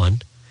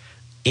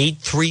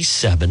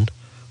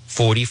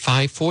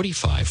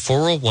 401-837-4545.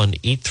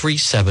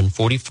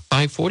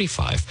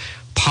 401-837-4545.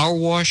 Power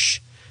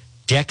wash,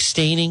 deck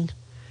staining,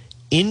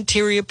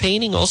 interior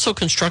painting, also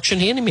construction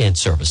handyman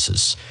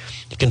services.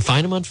 You can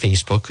find him on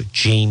Facebook,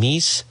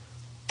 Jamie's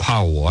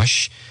Power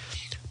Wash.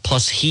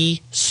 Plus,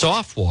 he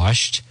soft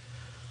washed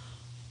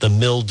the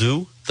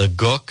mildew, the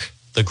gook,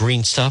 the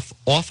green stuff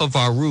off of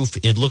our roof.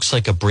 It looks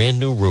like a brand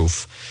new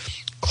roof.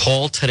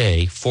 Call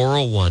today,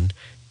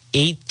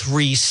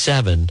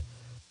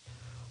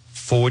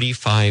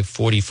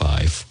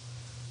 401-837-4545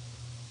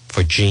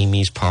 for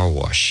Jamie's Power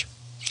Wash.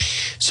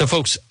 So,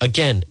 folks,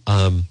 again,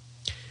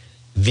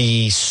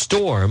 the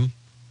storm,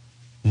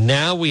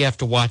 now we have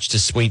to watch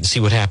this, wait and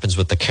see what happens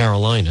with the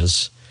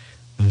Carolinas.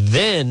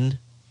 Then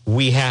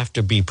we have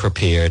to be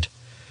prepared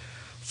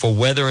for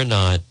whether or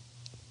not,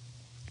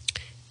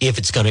 if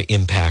it's going to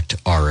impact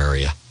our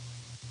area.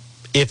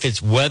 If it's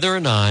whether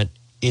or not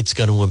it's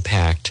going to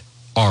impact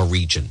our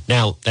region.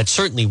 Now, that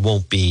certainly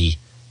won't be,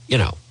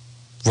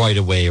 right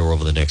away or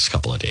over the next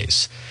couple of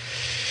days.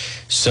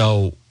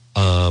 So,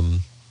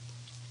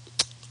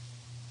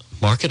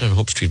 Market on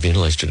Hope Street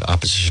vandalized due to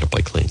opposition to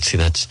bike lanes. See,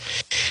 that's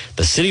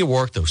the city of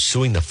Warwick, though,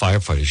 suing the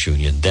firefighters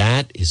union.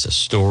 That is a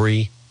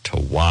story to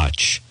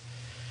watch.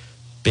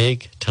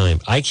 Big time.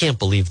 I can't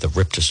believe the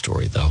Ripta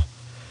story, though.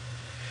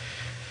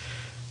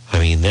 I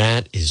mean,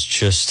 that is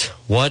just,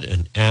 what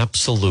an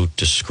absolute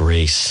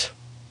disgrace.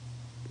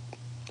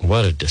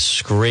 What a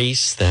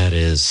disgrace that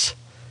is.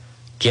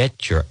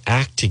 Get your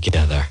act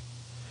together.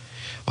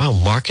 Wow,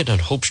 Market on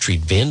Hope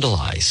Street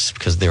vandalized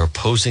because they're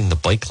opposing the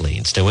bike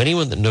lanes. Now,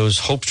 anyone that knows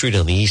Hope Street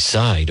on the east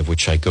side, of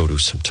which I go to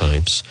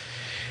sometimes,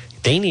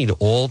 they need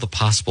all the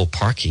possible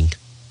parking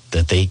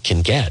that they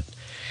can get.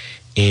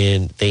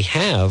 And they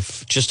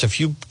have just a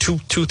few, two,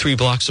 3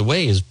 blocks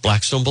away is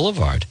Blackstone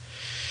Boulevard.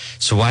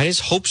 So why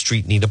does Hope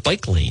Street need a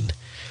bike lane?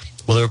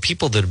 Well, there are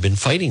people that have been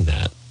fighting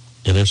that,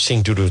 and I'm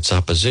seeing due to its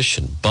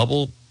opposition.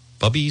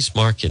 Bubby's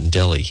Market in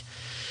Delhi.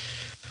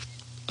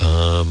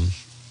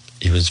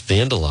 It was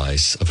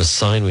vandalized of a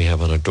sign we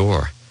have on a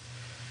door.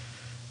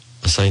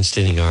 A sign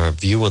stating our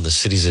view on the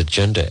city's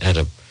agenda at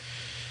a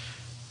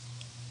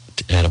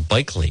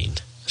bike lane,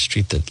 a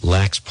street that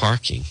lacks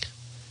parking,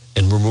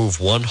 and remove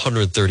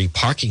 130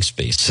 parking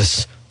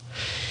spaces.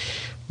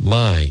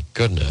 My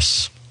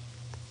goodness.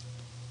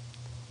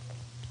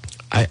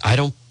 I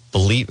don't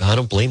blame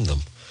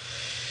them.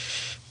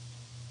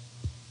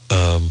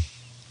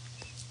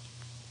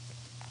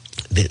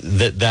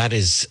 That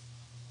is,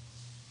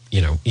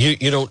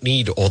 you don't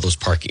need all those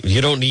parking.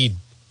 You don't need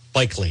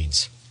bike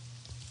lanes.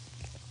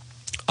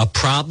 A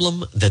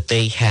problem that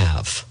they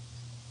have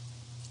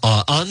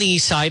on the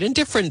east side and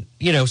different,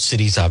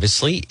 cities,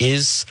 obviously,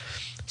 is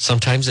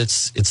sometimes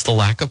it's the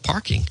lack of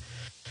parking,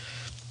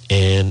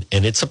 and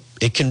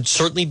it can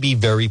certainly be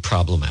very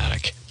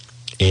problematic,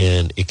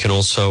 and it can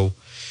also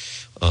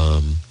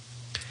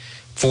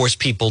force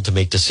people to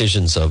make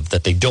decisions of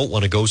that they don't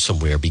want to go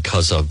somewhere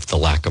because of the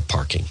lack of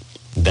parking.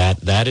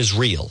 That is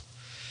real.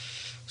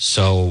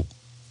 So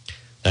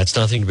that's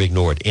nothing to be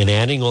ignored. And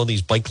adding all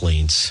these bike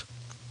lanes,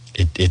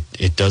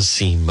 it does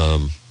seem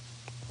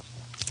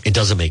it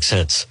doesn't make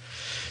sense.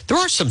 There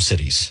are some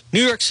cities,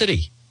 New York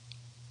City.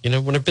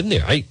 When I've been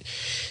there,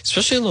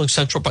 especially along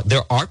Central Park,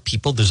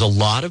 there's a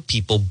lot of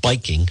people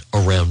biking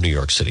around New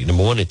York City.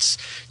 Number one, it's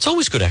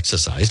always good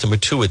exercise. Number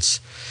two, it's,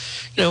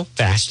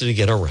 faster to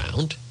get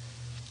around.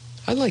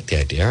 I like the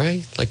idea.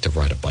 I like to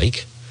ride a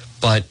bike.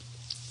 But,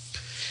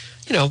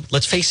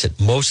 let's face it,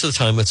 most of the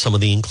time with some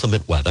of the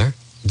inclement weather,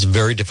 it's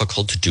very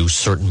difficult to do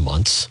certain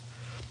months.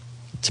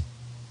 It's a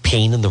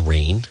pain in the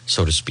rain,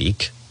 so to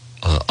speak.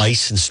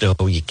 Ice and snow,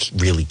 you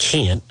really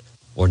can't,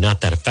 or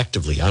not that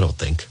effectively, I don't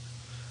think.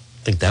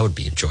 I think that would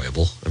be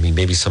enjoyable. I mean,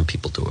 maybe some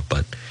people do it,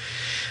 but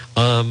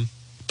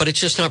it's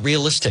just not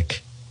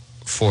realistic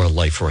for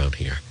life around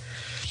here.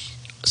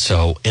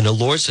 So, and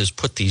Allures has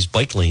put these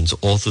bike lanes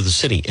all through the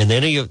city. And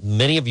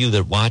many of you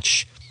that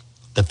watch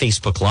the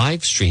Facebook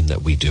live stream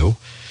that we do,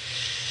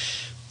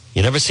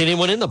 you never see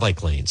anyone in the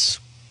bike lanes.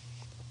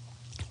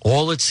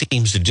 All it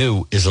seems to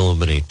do is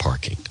eliminate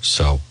parking.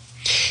 So,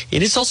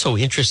 it is also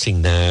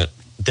interesting that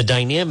the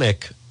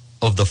dynamic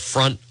of the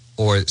front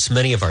or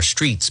many of our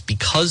streets,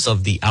 because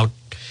of the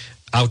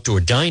outdoor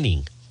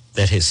dining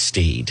that has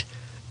stayed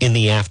in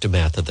the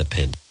aftermath of the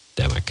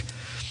pandemic.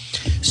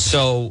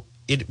 So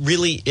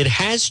it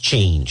has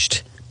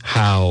changed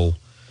how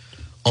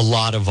a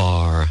lot of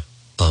our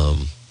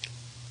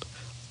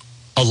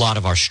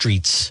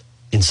streets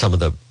in some of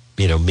the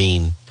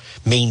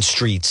main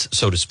streets,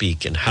 so to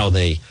speak, and how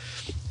they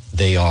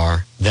they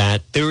are,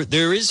 that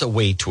there is a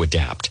way to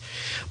adapt.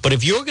 But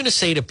if you're going to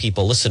say to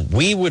people, listen,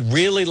 we would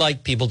really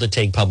like people to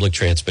take public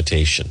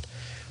transportation.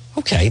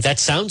 Okay, that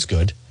sounds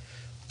good.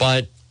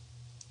 But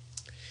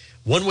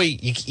one way,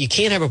 you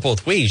can't have it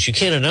both ways. You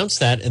can't announce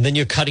that and then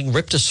you're cutting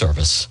RIPTA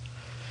service.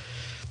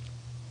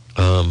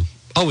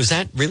 Oh, is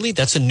that really?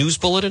 That's a news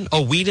bulletin?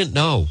 Oh, we didn't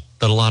know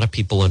that a lot of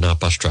people are not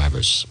bus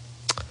drivers.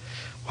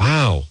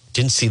 Wow,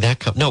 didn't see that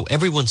come. No,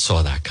 everyone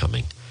saw that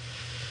coming.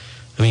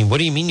 I mean, what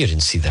do you mean you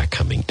didn't see that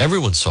coming?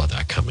 Everyone saw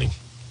that coming.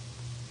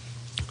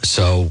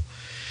 So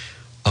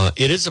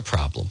it is a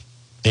problem,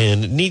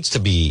 and it needs to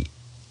be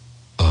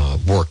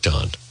worked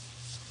on.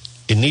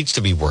 It needs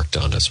to be worked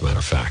on, as a matter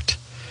of fact.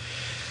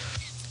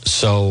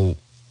 So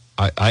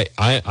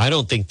I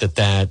don't think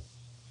that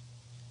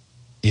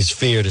is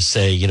fair to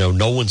say,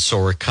 no one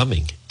saw it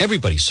coming.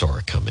 Everybody saw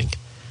it coming.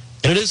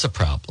 And it is a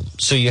problem.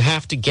 So you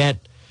have to get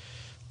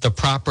the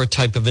proper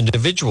type of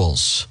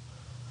individuals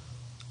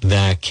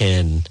that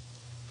can...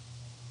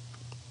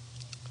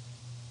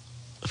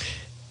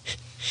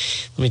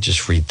 Let me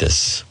just read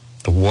this.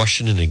 The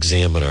Washington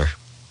Examiner.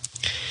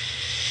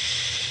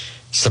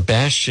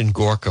 Sebastian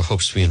Gorka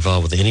hopes to be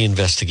involved with any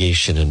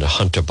investigation into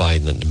Hunter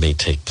Biden that may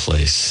take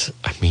place.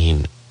 I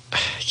mean,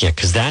 yeah,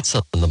 because that's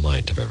on the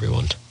mind of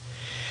everyone.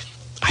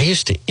 I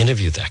used to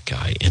interview that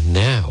guy, and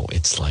now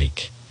it's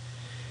like,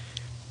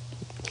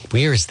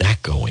 where is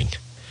that going?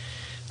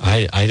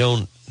 I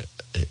don't,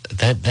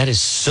 that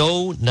is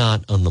so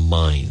not on the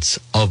minds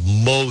of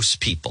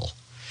most people.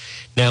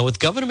 Now, with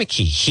Governor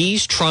McKee,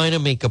 he's trying to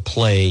make a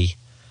play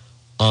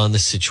on the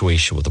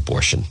situation with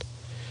abortion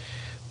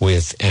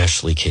with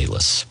Ashley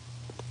Kalus.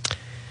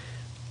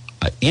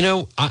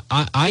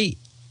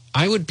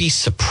 I would be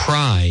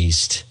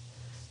surprised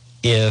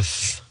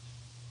if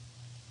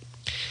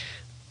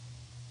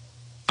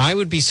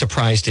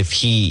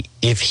he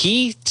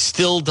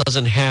still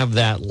doesn't have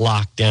that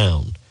locked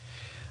down.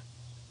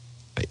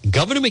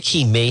 Governor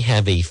McKee may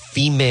have a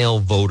female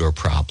voter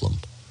problem.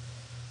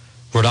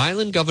 Rhode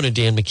Island Governor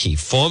Dan McKee,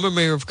 former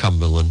mayor of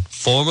Cumberland,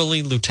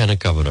 formerly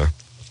lieutenant governor,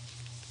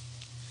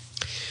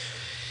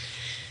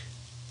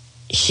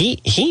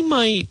 he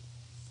might,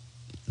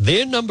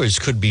 their numbers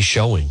could be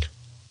showing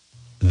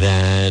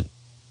that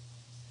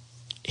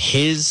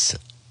his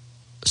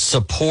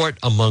support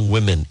among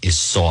women is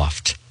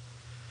soft.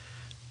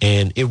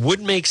 And it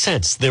would make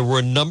sense. There were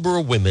a number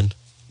of women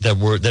that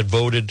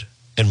voted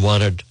and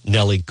wanted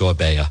Nellie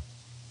Gorbea.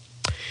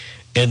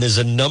 And there's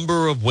a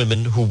number of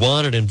women who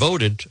wanted and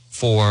voted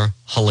for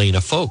Helena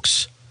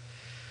Foulkes.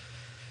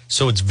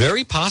 So it's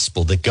very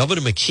possible that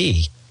Governor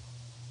McKee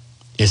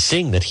is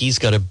seeing that he's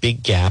got a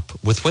big gap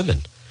with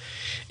women.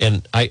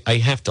 And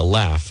I have to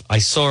laugh. I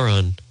saw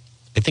on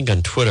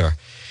Twitter,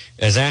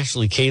 as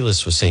Ashley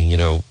Kalus was saying,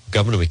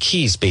 Governor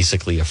McKee's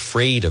basically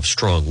afraid of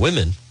strong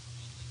women.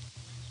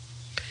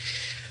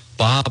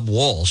 Bob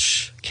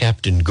Walsh,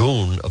 Captain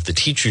Goon of the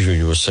teachers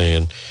union, was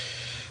saying,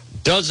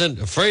 doesn't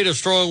afraid of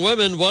strong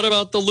women. What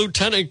about the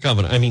lieutenant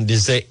governor? I mean,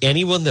 is there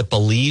anyone that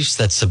believes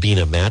that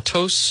Sabina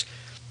Matos,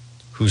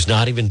 who's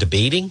not even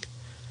debating,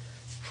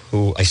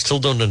 who I still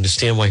don't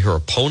understand why her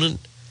opponent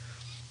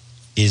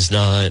is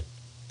not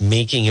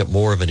making it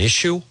more of an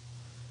issue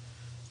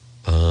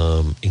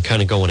and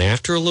kind of going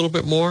after a little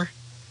bit more?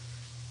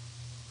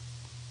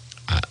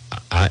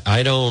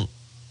 I don't,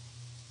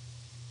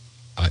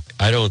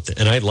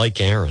 and I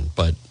like Aaron,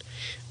 but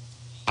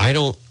I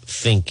don't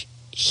think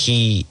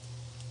he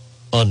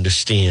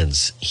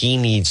understands. He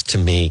needs to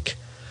make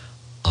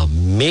a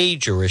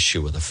major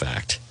issue of the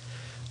fact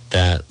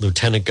that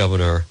Lieutenant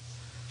Governor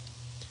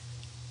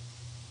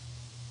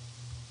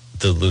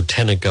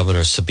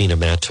Sabina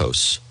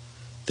Matos,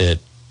 that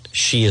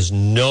she has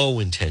no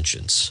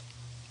intentions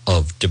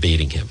of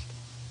debating him.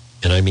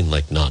 And I mean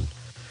like none.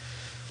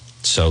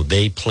 So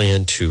they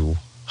plan to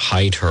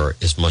hide her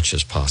as much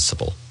as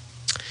possible.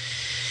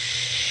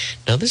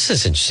 Now, this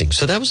is interesting.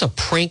 So that was a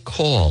prank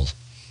call.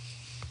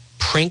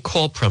 Prank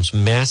call prompts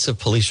massive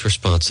police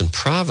response in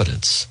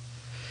Providence.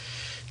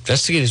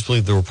 Investigators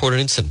believe the reported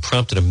incident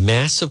prompted a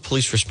massive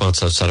police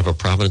response outside of a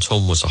Providence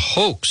home was a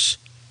hoax.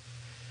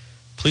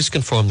 Police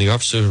confirmed the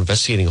officer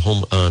investigating a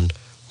home on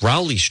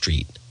Rowley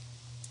Street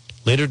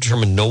later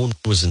determined no one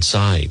was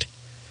inside.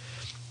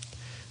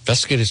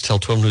 Investigators tell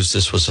 12 News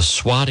this was a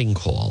swatting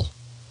call.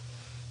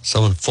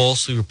 Someone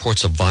falsely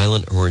reports a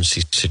violent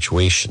emergency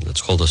situation.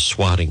 It's called a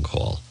swatting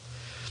call.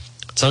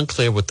 It's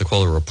unclear what the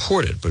caller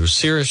reported, but it was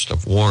serious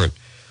enough warrant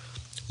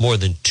more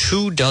than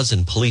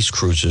 24 police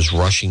cruisers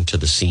rushing to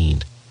the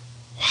scene.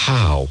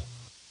 Wow.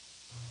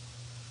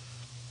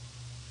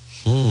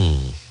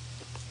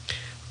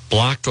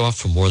 Blocked off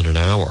for more than an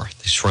hour.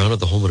 They surrounded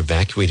the home and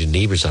evacuated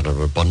neighbors out of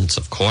an abundance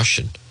of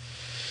caution.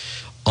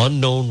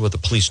 Unknown whether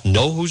police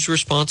know who's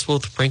responsible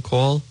for the prank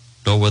call,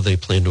 nor whether they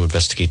plan to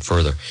investigate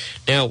further.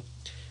 Now,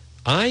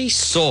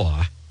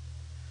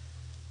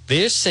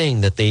 they're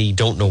saying that they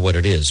don't know what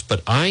it is,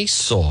 but I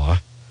saw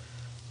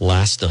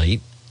last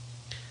night,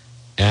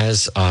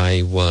 as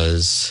I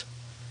was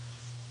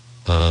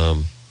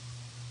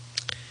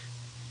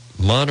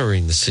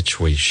monitoring the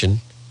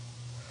situation,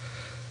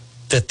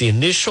 that the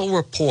initial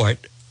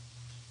report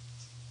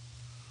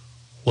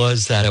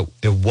was that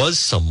it was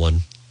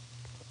someone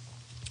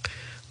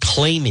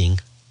claiming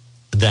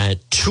that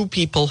two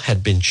people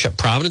had been shot.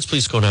 Providence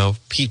police go now,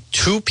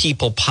 two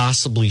people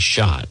possibly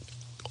shot.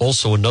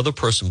 Also, another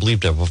person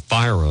believed to have a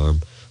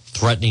firearm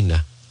threatening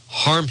to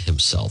harm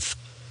himself.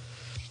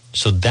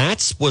 So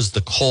that was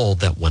the call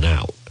that went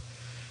out.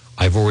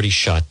 I've already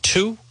shot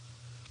two,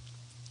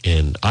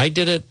 and I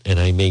did it, and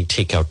I may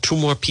take out two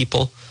more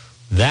people.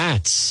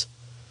 That's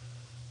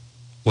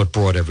what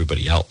brought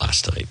everybody out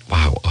last night.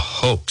 Wow, a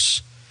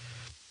hoax.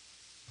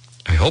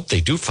 I hope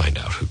they do find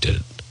out who did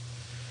it.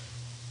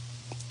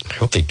 I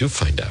hope they do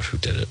find out who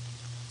did it.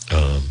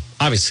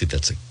 Obviously,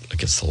 that's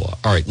against the law.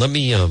 All right, let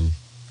me,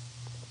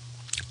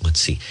 let's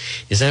see.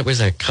 Was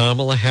that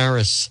Kamala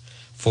Harris,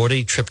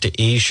 4-day trip to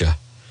Asia?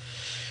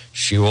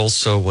 She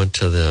also went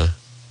to the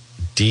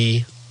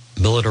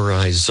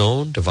demilitarized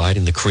zone,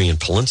 dividing the Korean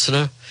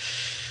Peninsula,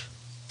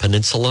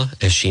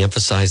 as she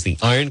emphasized the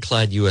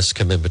ironclad U.S.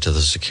 commitment to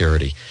the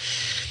security.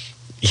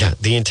 Yeah,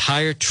 the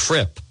entire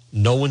trip,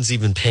 no one's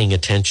even paying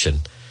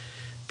attention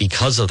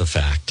because of the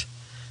fact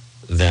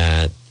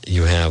that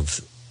you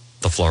have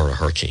the Florida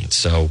hurricane.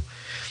 So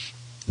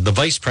the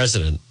vice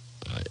president,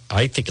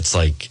 I think it's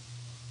like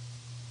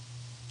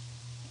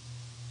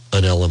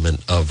an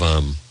element of,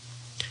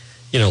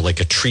 like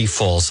a tree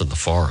falls in the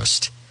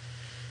forest.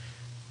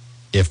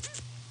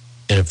 If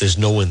there's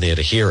no one there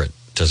to hear it,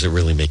 does it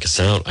really make a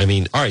sound? I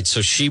mean, all right,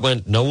 so she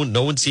went, no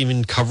one's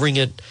even covering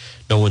it.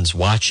 No one's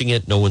watching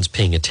it. No one's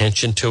paying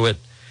attention to it.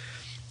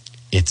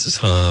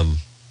 It's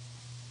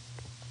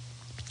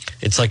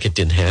like it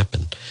didn't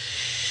happen.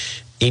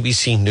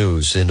 ABC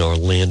News in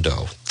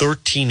Orlando,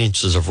 13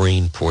 inches of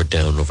rain poured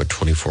down over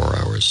 24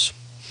 hours.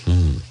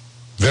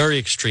 Very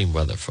extreme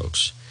weather,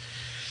 folks.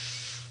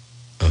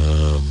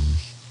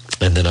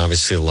 And then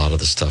obviously a lot of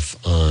the stuff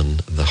on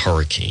the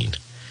hurricane.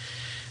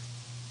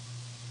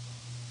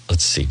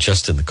 Let's see,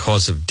 Justin, the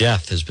cause of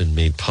death has been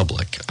made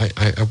public.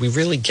 Are we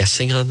really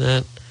guessing on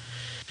that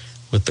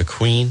with the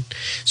Queen?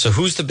 So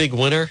who's the big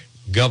winner?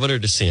 Governor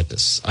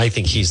DeSantis. I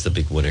think he's the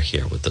big winner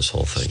here with this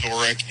whole thing.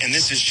 Historic, and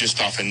this is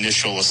just off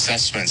initial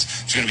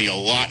assessments. There's going to be a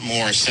lot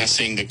more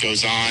assessing that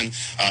goes on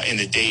in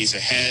the days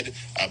ahead,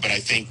 but I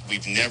think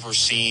we've never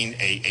seen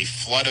a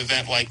flood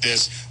event like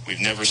this.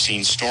 We've never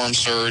seen storm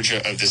surge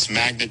of this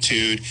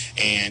magnitude,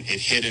 and it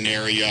hit an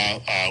area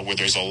where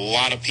there's a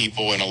lot of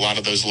people in a lot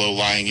of those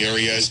low-lying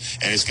areas,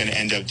 and it's going to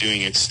end up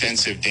doing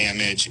extensive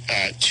damage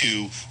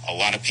to a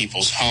lot of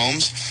people's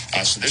homes.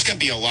 So there's going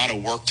to be a lot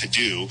of work to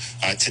do.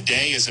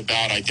 Today is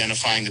about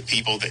identifying the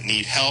people that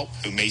need help,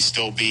 who may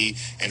still be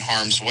in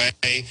harm's way,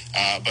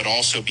 but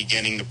also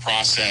beginning the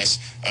process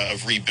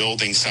of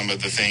rebuilding some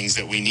of the things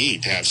that we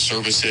need to have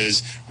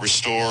services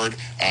restored,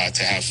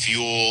 to have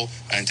fuel,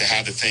 and to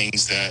have the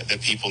things that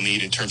people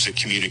need in terms of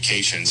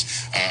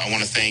communications. I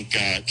want to thank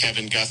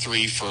Kevin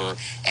Guthrie for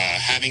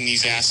having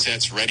these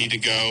assets ready to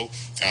go.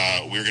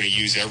 We're going to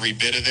use every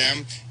bit of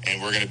them,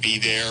 and we're going to be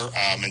there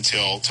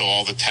until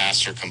all the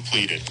tasks are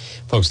completed.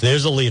 Folks,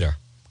 there's a leader,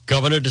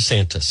 Governor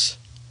DeSantis,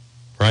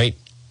 right?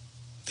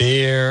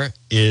 There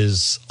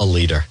is a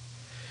leader.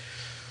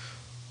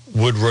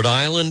 Would Rhode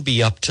Island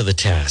be up to the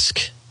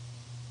task?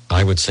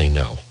 I would say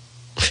no.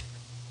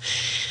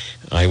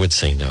 I would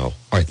say no.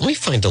 All right, let me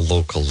find a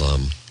local.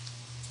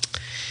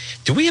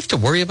 Do we have to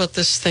worry about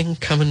this thing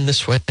coming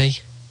this way?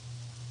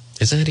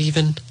 Is that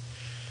even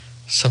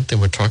something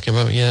we're talking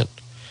about yet?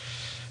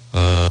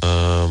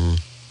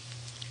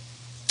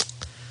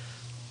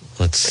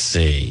 Let's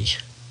see.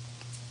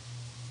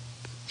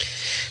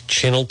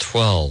 Channel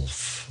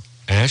 12.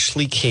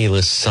 Ashley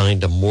Kalis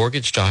signed a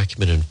mortgage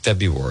document in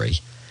February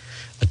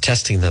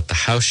attesting that the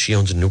house she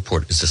owns in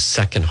Newport is a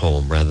second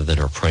home rather than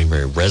her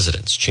primary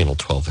residence, Channel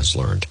 12 has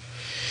learned.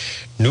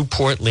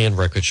 Newport land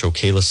records show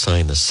Kalis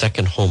signed the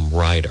second home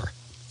rider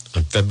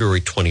on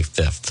February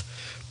 25th,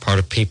 part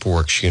of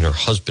paperwork she and her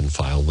husband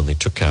filed when they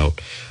took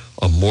out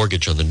a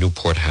mortgage on the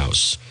Newport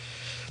house.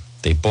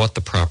 They bought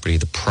the property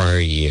the prior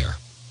year.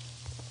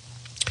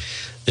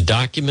 The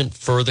document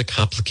further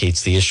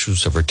complicates the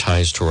issues of her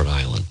ties to Rhode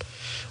Island,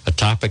 a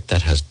topic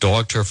that has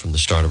dogged her from the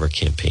start of her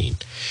campaign.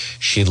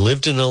 She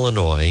lived in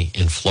Illinois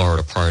and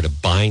Florida prior to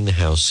buying the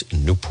house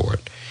in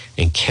Newport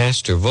and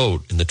cast her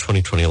vote in the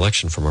 2020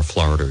 election from her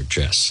Florida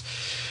address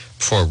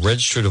before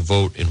registered to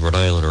vote in Rhode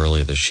Island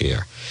earlier this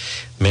year.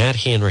 Matt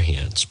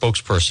Hanrahan,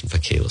 spokesperson for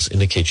Kalis,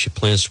 indicates she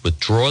plans to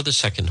withdraw the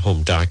second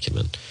home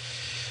document,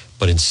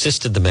 but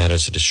insisted the matter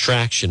is a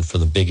distraction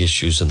from the big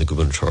issues in the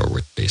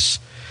gubernatorial race.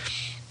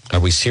 Are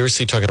we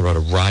seriously talking about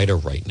a rider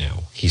right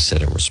now? He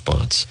said in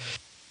response.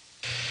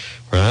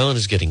 Rhode Island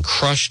is getting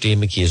crushed. Dan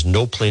McKee has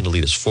no plan to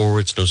lead us forward.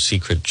 It's no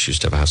secret she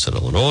used to have a house in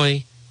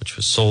Illinois, which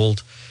was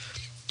sold.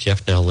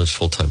 Jeff now lives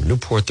full-time in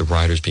Newport. The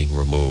rider's being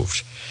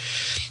removed.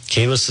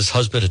 Kalis'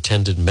 husband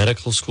attended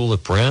medical school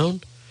at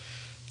Brown,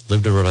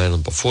 lived in Rhode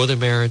Island before their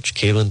marriage.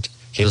 Kalis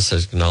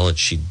has acknowledged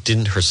she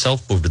didn't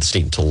herself move to the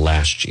state until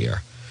last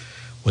year,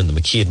 when the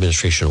McKee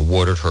administration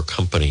awarded her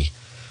company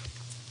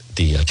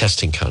the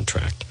testing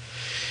contract.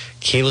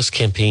 Kayla's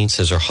campaign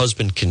says her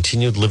husband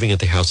continued living at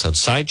the house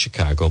outside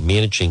Chicago,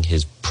 managing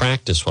his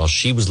practice while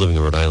she was living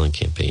in Rhode Island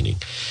campaigning.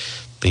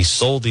 They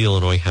sold the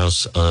Illinois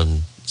house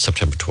on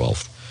September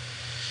 12th.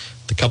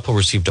 The couple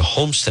received a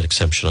homestead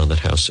exemption on that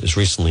house as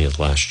recently as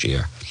last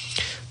year.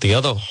 The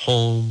other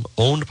home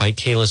owned by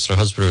Kayla and her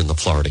husband are in the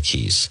Florida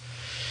Keys.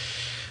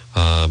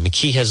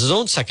 McKee has his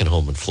own second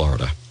home in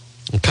Florida.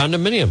 A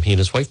condominium he and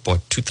his wife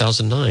bought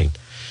 2009.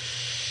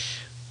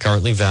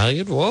 Currently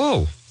valued,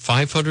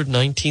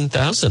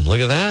 $519,000. Look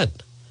at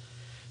that.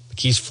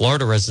 McKee's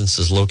Florida residence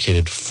is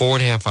located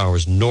 4.5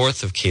 hours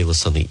north of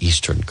Kayla's on the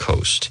eastern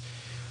coast.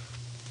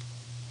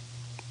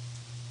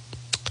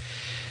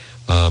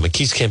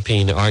 McKee's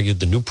campaign argued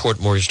the Newport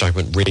mortgage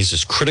document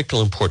raises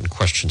critical important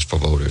questions for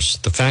voters.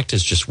 The fact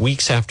is, just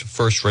weeks after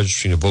first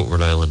registering to vote in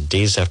Rhode Island,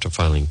 days after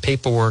filing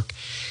paperwork,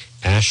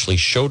 Ashley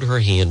showed her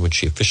hand when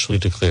she officially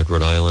declared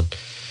Rhode Island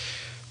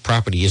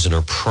property isn't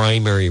her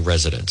primary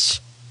residence.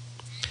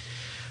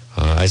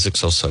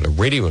 Isaacs also had a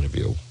radio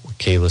interview where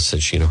Kayla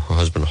said she and her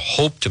husband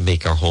hope to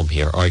make our home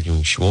here,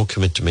 arguing she won't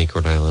commit to make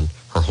Rhode Island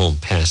her home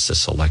past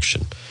this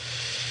election.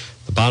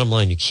 The bottom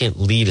line, you can't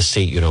lead a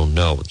state you don't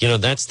know. You know,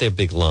 that's their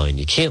big line.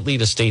 You can't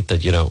lead a state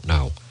that you don't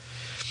know.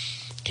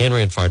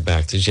 Hanran fired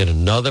back. There's yet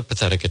another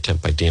pathetic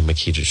attempt by Dan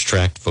McKee to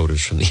distract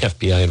voters from the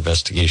FBI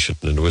investigation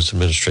into his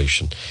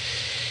administration.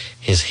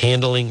 His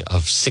handling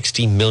of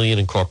 $60 million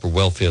in corporate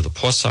welfare of the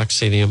Port Sox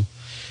Stadium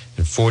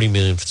and $40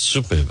 million for the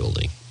Superman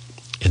building,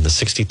 and the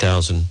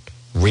 $60,000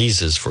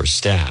 raises for his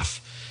staff,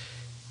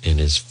 and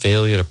his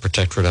failure to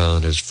protect Rhode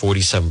Islanders'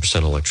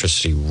 47%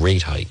 electricity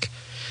rate hike.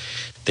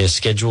 They're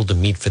scheduled to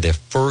meet for their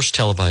first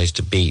televised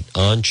debate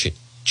on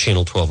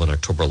Channel 12 on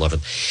October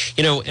 11th.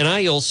 You know, and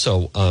I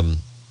also,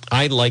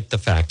 I like the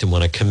fact and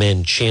want to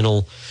commend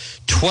Channel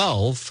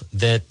 12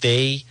 that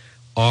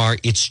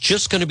it's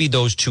just going to be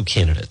those two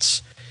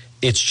candidates.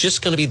 It's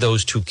just going to be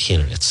those two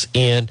candidates.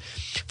 And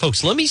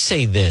folks, let me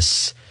say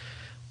this.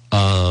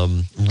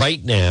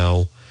 Right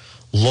now,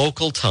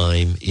 local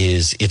time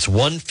it's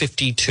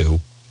 1:52,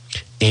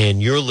 and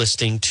you're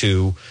listening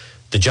to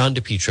the John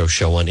DePietro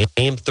Show on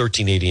AM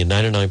 1380 and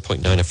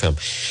 99.9 FM.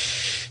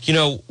 You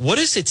know, what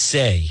does it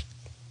say?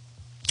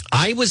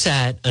 I was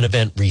at an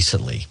event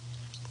recently,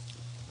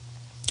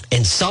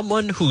 and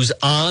someone who's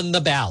on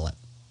the ballot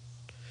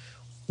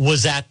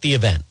was at the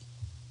event.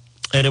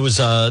 And it was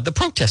the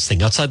protest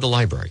thing outside the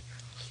library.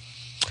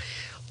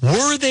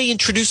 Were they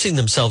introducing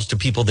themselves to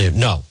people there?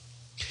 No.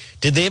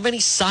 Did they have any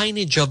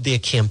signage of their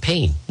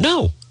campaign?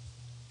 No.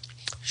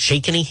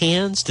 Shake any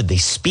hands? Did they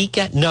speak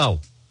at? No.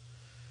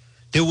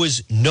 There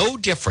was no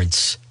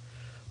difference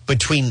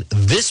between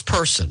this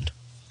person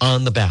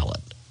on the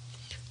ballot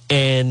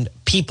and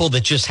people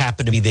that just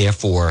happened to be there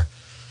for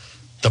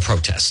the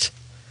protest.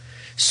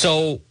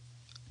 So,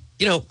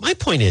 you know, my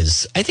point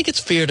is, I think it's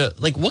fair to,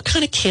 like, what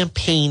kind of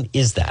campaign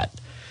is that?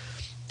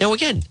 Now,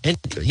 again, and,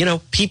 you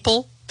know,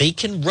 people, they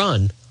can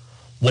run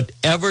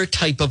whatever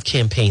type of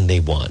campaign they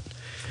want.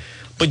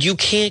 But you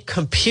can't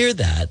compare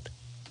that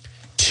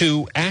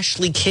to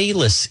Ashley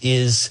Kalis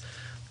is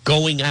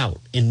going out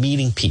and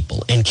meeting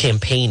people and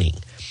campaigning.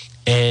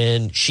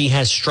 And she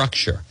has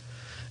structure.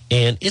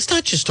 And it's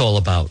not just all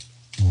about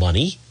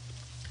money.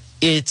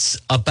 It's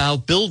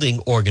about building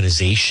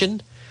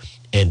organization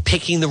and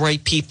picking the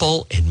right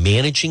people and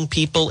managing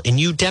people. And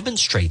you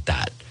demonstrate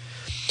that.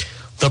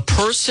 The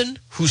person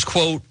who's,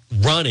 quote,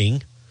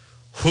 running,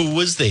 who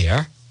was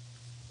there,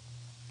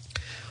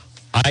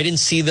 I didn't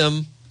see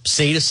them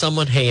say to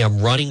someone, hey,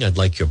 I'm running, I'd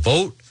like your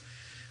vote.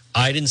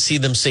 I didn't see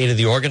them say to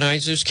the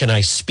organizers, can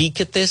I speak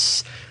at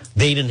this?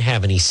 They didn't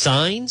have any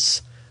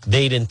signs.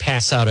 They didn't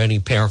pass out any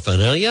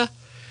paraphernalia.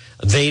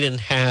 They didn't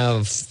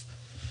have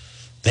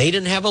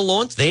a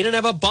lawn. They didn't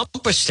have a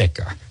bumper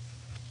sticker.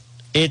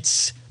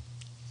 It's,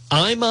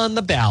 I'm on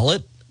the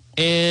ballot,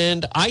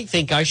 and I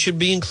think I should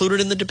be included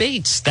in the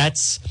debates.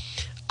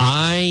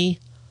 I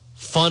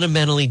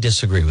fundamentally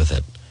disagree with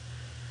it.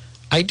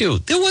 I do.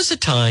 There was a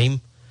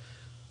time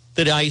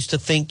that I used to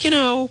think, you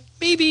know,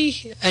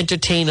 maybe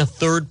entertain a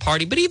third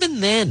party. But even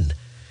then,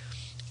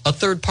 a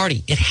third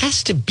party, it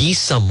has to be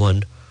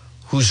someone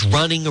who's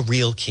running a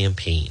real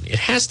campaign. It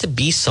has to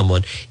be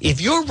someone,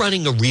 if you're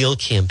running a real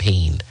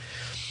campaign,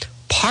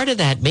 part of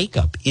that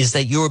makeup is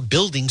that you're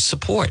building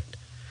support,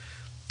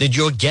 that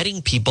you're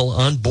getting people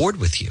on board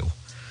with you,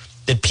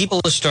 that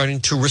people are starting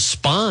to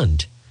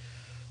respond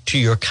to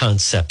your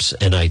concepts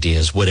and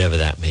ideas, whatever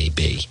that may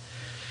be.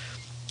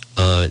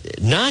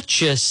 Not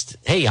just,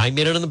 hey, I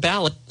made it on the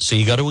ballot, so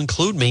you got to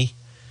include me.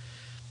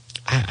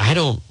 I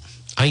know.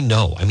 I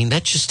mean,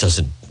 that just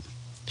doesn't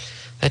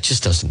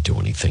do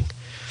anything.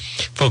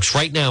 Folks,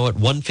 right now at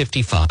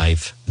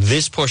 1:55,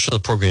 this portion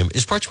of the program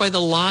is brought to you by the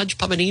Lodge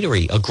Pub and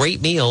Eatery. A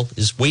great meal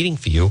is waiting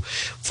for you.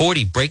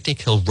 40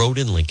 Breakneck Hill Road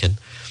in Lincoln.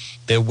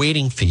 They're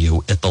waiting for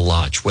you at the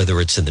Lodge,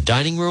 whether it's in the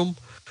dining room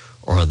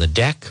or on the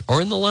deck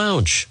or in the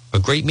lounge. A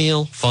great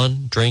meal,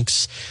 fun,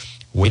 drinks,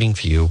 waiting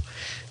for you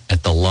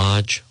at the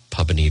Lodge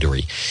Pub and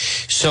Eatery.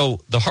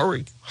 So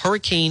the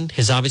hurricane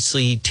has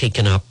obviously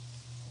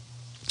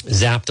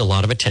zapped a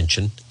lot of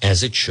attention,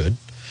 as it should.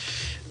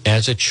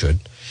 as it should.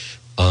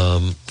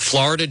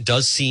 Florida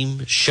does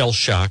seem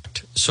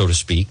shell-shocked, so to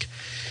speak.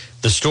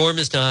 The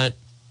storm's not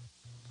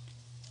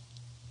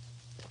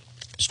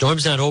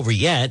over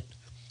yet,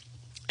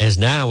 as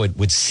now it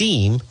would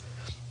seem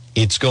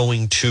it's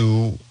going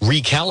to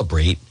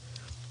recalibrate,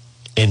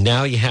 and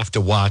now you have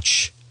to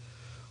watch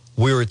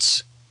where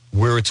it's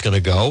going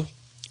to go,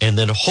 and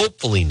then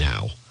hopefully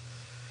now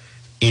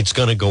it's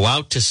going to go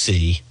out to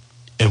sea,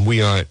 and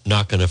we are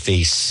not going to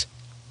face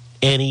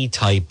any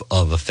type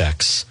of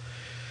effects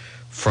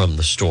from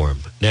the storm.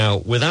 Now,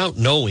 without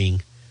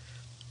knowing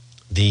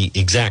the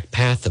exact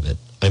path of it,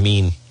 I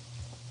mean,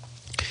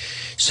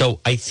 so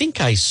I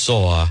think I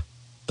saw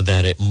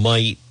that it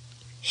might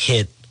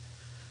hit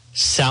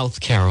South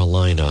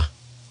Carolina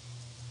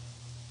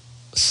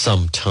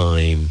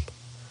sometime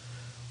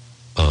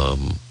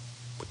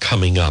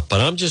coming up.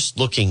 But I'm just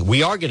looking.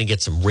 We are going to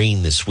get some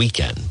rain this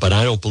weekend, but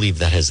I don't believe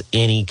that has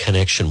any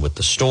connection with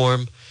the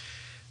storm.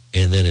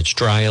 And then it's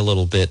dry a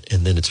little bit,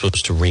 and then it's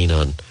supposed to rain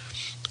on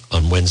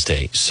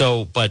Wednesday.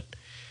 So, but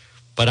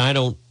I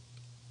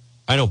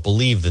don't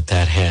believe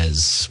that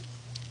has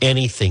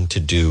anything to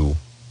do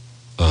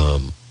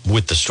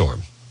with the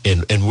storm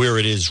and where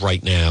it is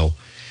right now,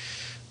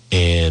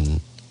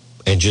 and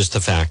just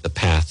the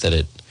path that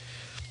it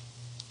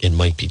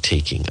might be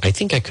taking. I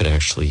think I could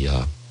actually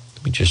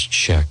let me just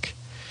check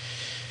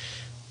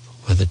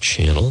Weather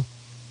Channel.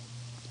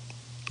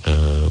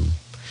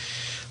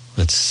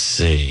 Let's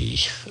see.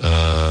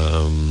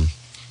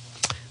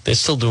 They're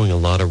still doing a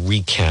lot of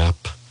recap.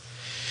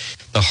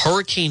 The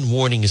hurricane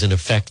warning is in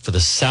effect for the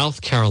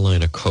South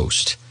Carolina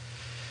coast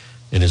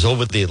and is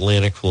over the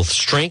Atlantic, will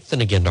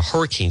strengthen again to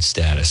hurricane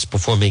status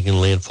before making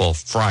landfall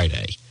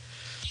Friday.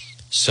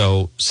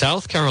 So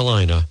South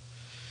Carolina,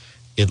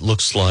 it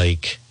looks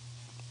like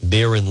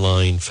they're in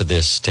line for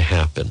this to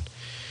happen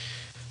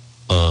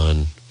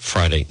on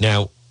Friday.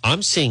 Now,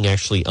 I'm seeing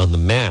actually on the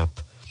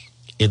map,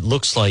 it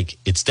looks like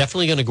it's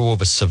definitely going to go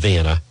over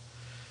Savannah.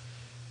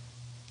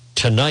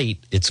 Tonight,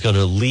 it's going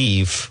to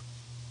leave.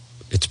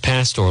 It's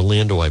past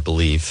Orlando, I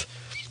believe.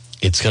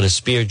 It's going to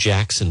spear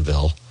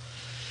Jacksonville.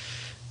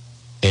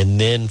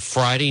 And then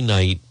Friday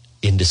night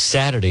into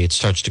Saturday, it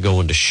starts to go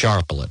into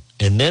Charlotte.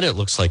 And then it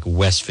looks like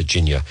West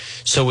Virginia.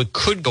 So it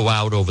could go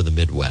out over the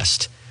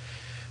Midwest,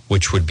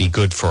 which would be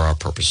good for our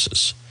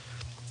purposes,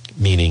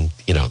 meaning,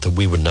 that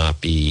we would not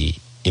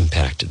be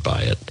impacted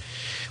by it.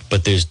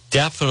 But there's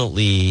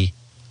definitely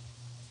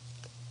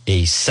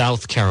a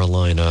South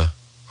Carolina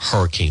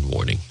hurricane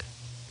warning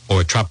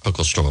or a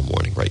tropical storm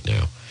warning right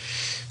now.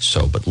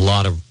 So, but a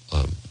lot of,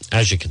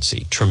 as you can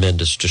see,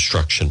 tremendous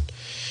destruction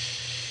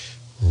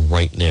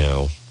right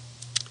now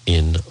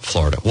in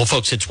Florida. Well,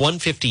 folks, it's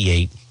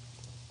 1:58.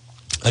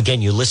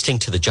 Again, you're listening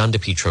to the John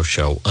DePietro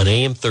Show on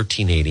AM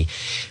 1380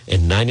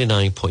 and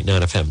 99.9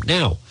 FM.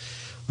 Now,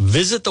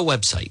 visit the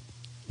website,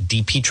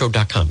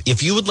 depetro.com.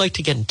 If you would like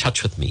to get in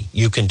touch with me,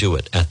 you can do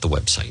it at the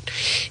website.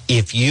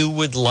 If you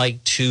would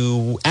like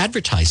to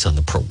advertise on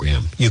the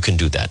program, you can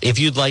do that. If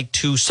you'd like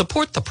to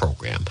support the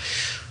program,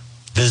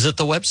 visit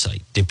the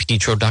website,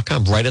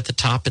 depetro.com. Right at the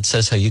top, it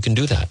says how you can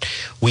do that.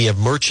 We have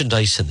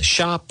merchandise in the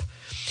shop.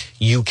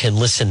 You can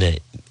listen to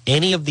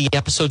any of the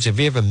episodes. If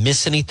you ever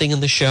miss anything in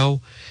the show,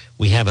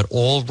 we have it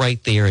all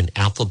right there in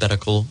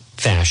alphabetical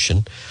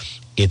fashion.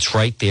 It's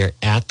right there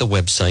at the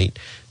website,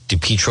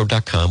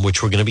 depetro.com,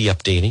 which we're going to be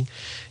updating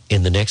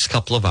in the next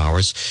couple of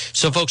hours.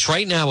 So, folks,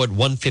 right now at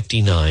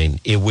 1:59,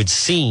 it would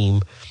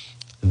seem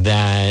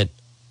that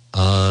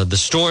the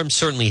storm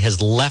certainly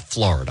has left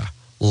Florida.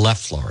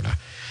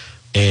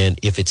 And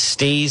if it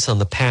stays on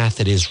the path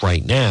it is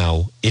right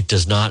now, it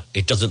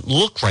doesn't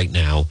look right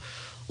now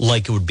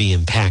like it would be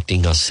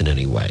impacting us in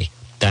any way.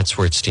 That's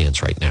where it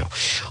stands right now.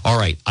 All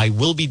right, I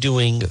will be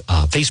doing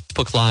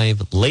Facebook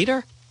Live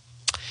later.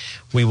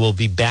 We will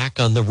be back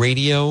on the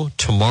radio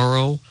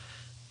tomorrow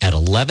at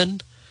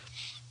 11.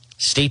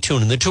 Stay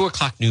tuned. In the 2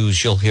 o'clock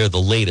news, you'll hear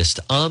the latest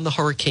on the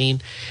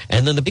hurricane.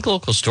 And then the big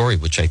local story,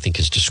 which I think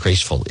is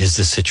disgraceful, is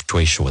the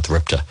situation with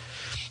RIPTA.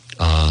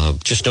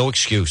 Just no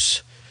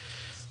excuse.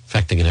 In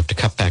fact, they're going to have to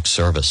cut back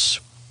service.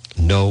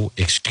 No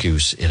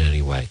excuse in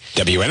any way.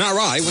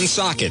 WNRI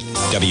Woonsocket,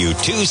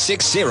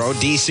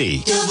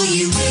 W260DC.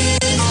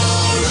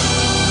 WNRI.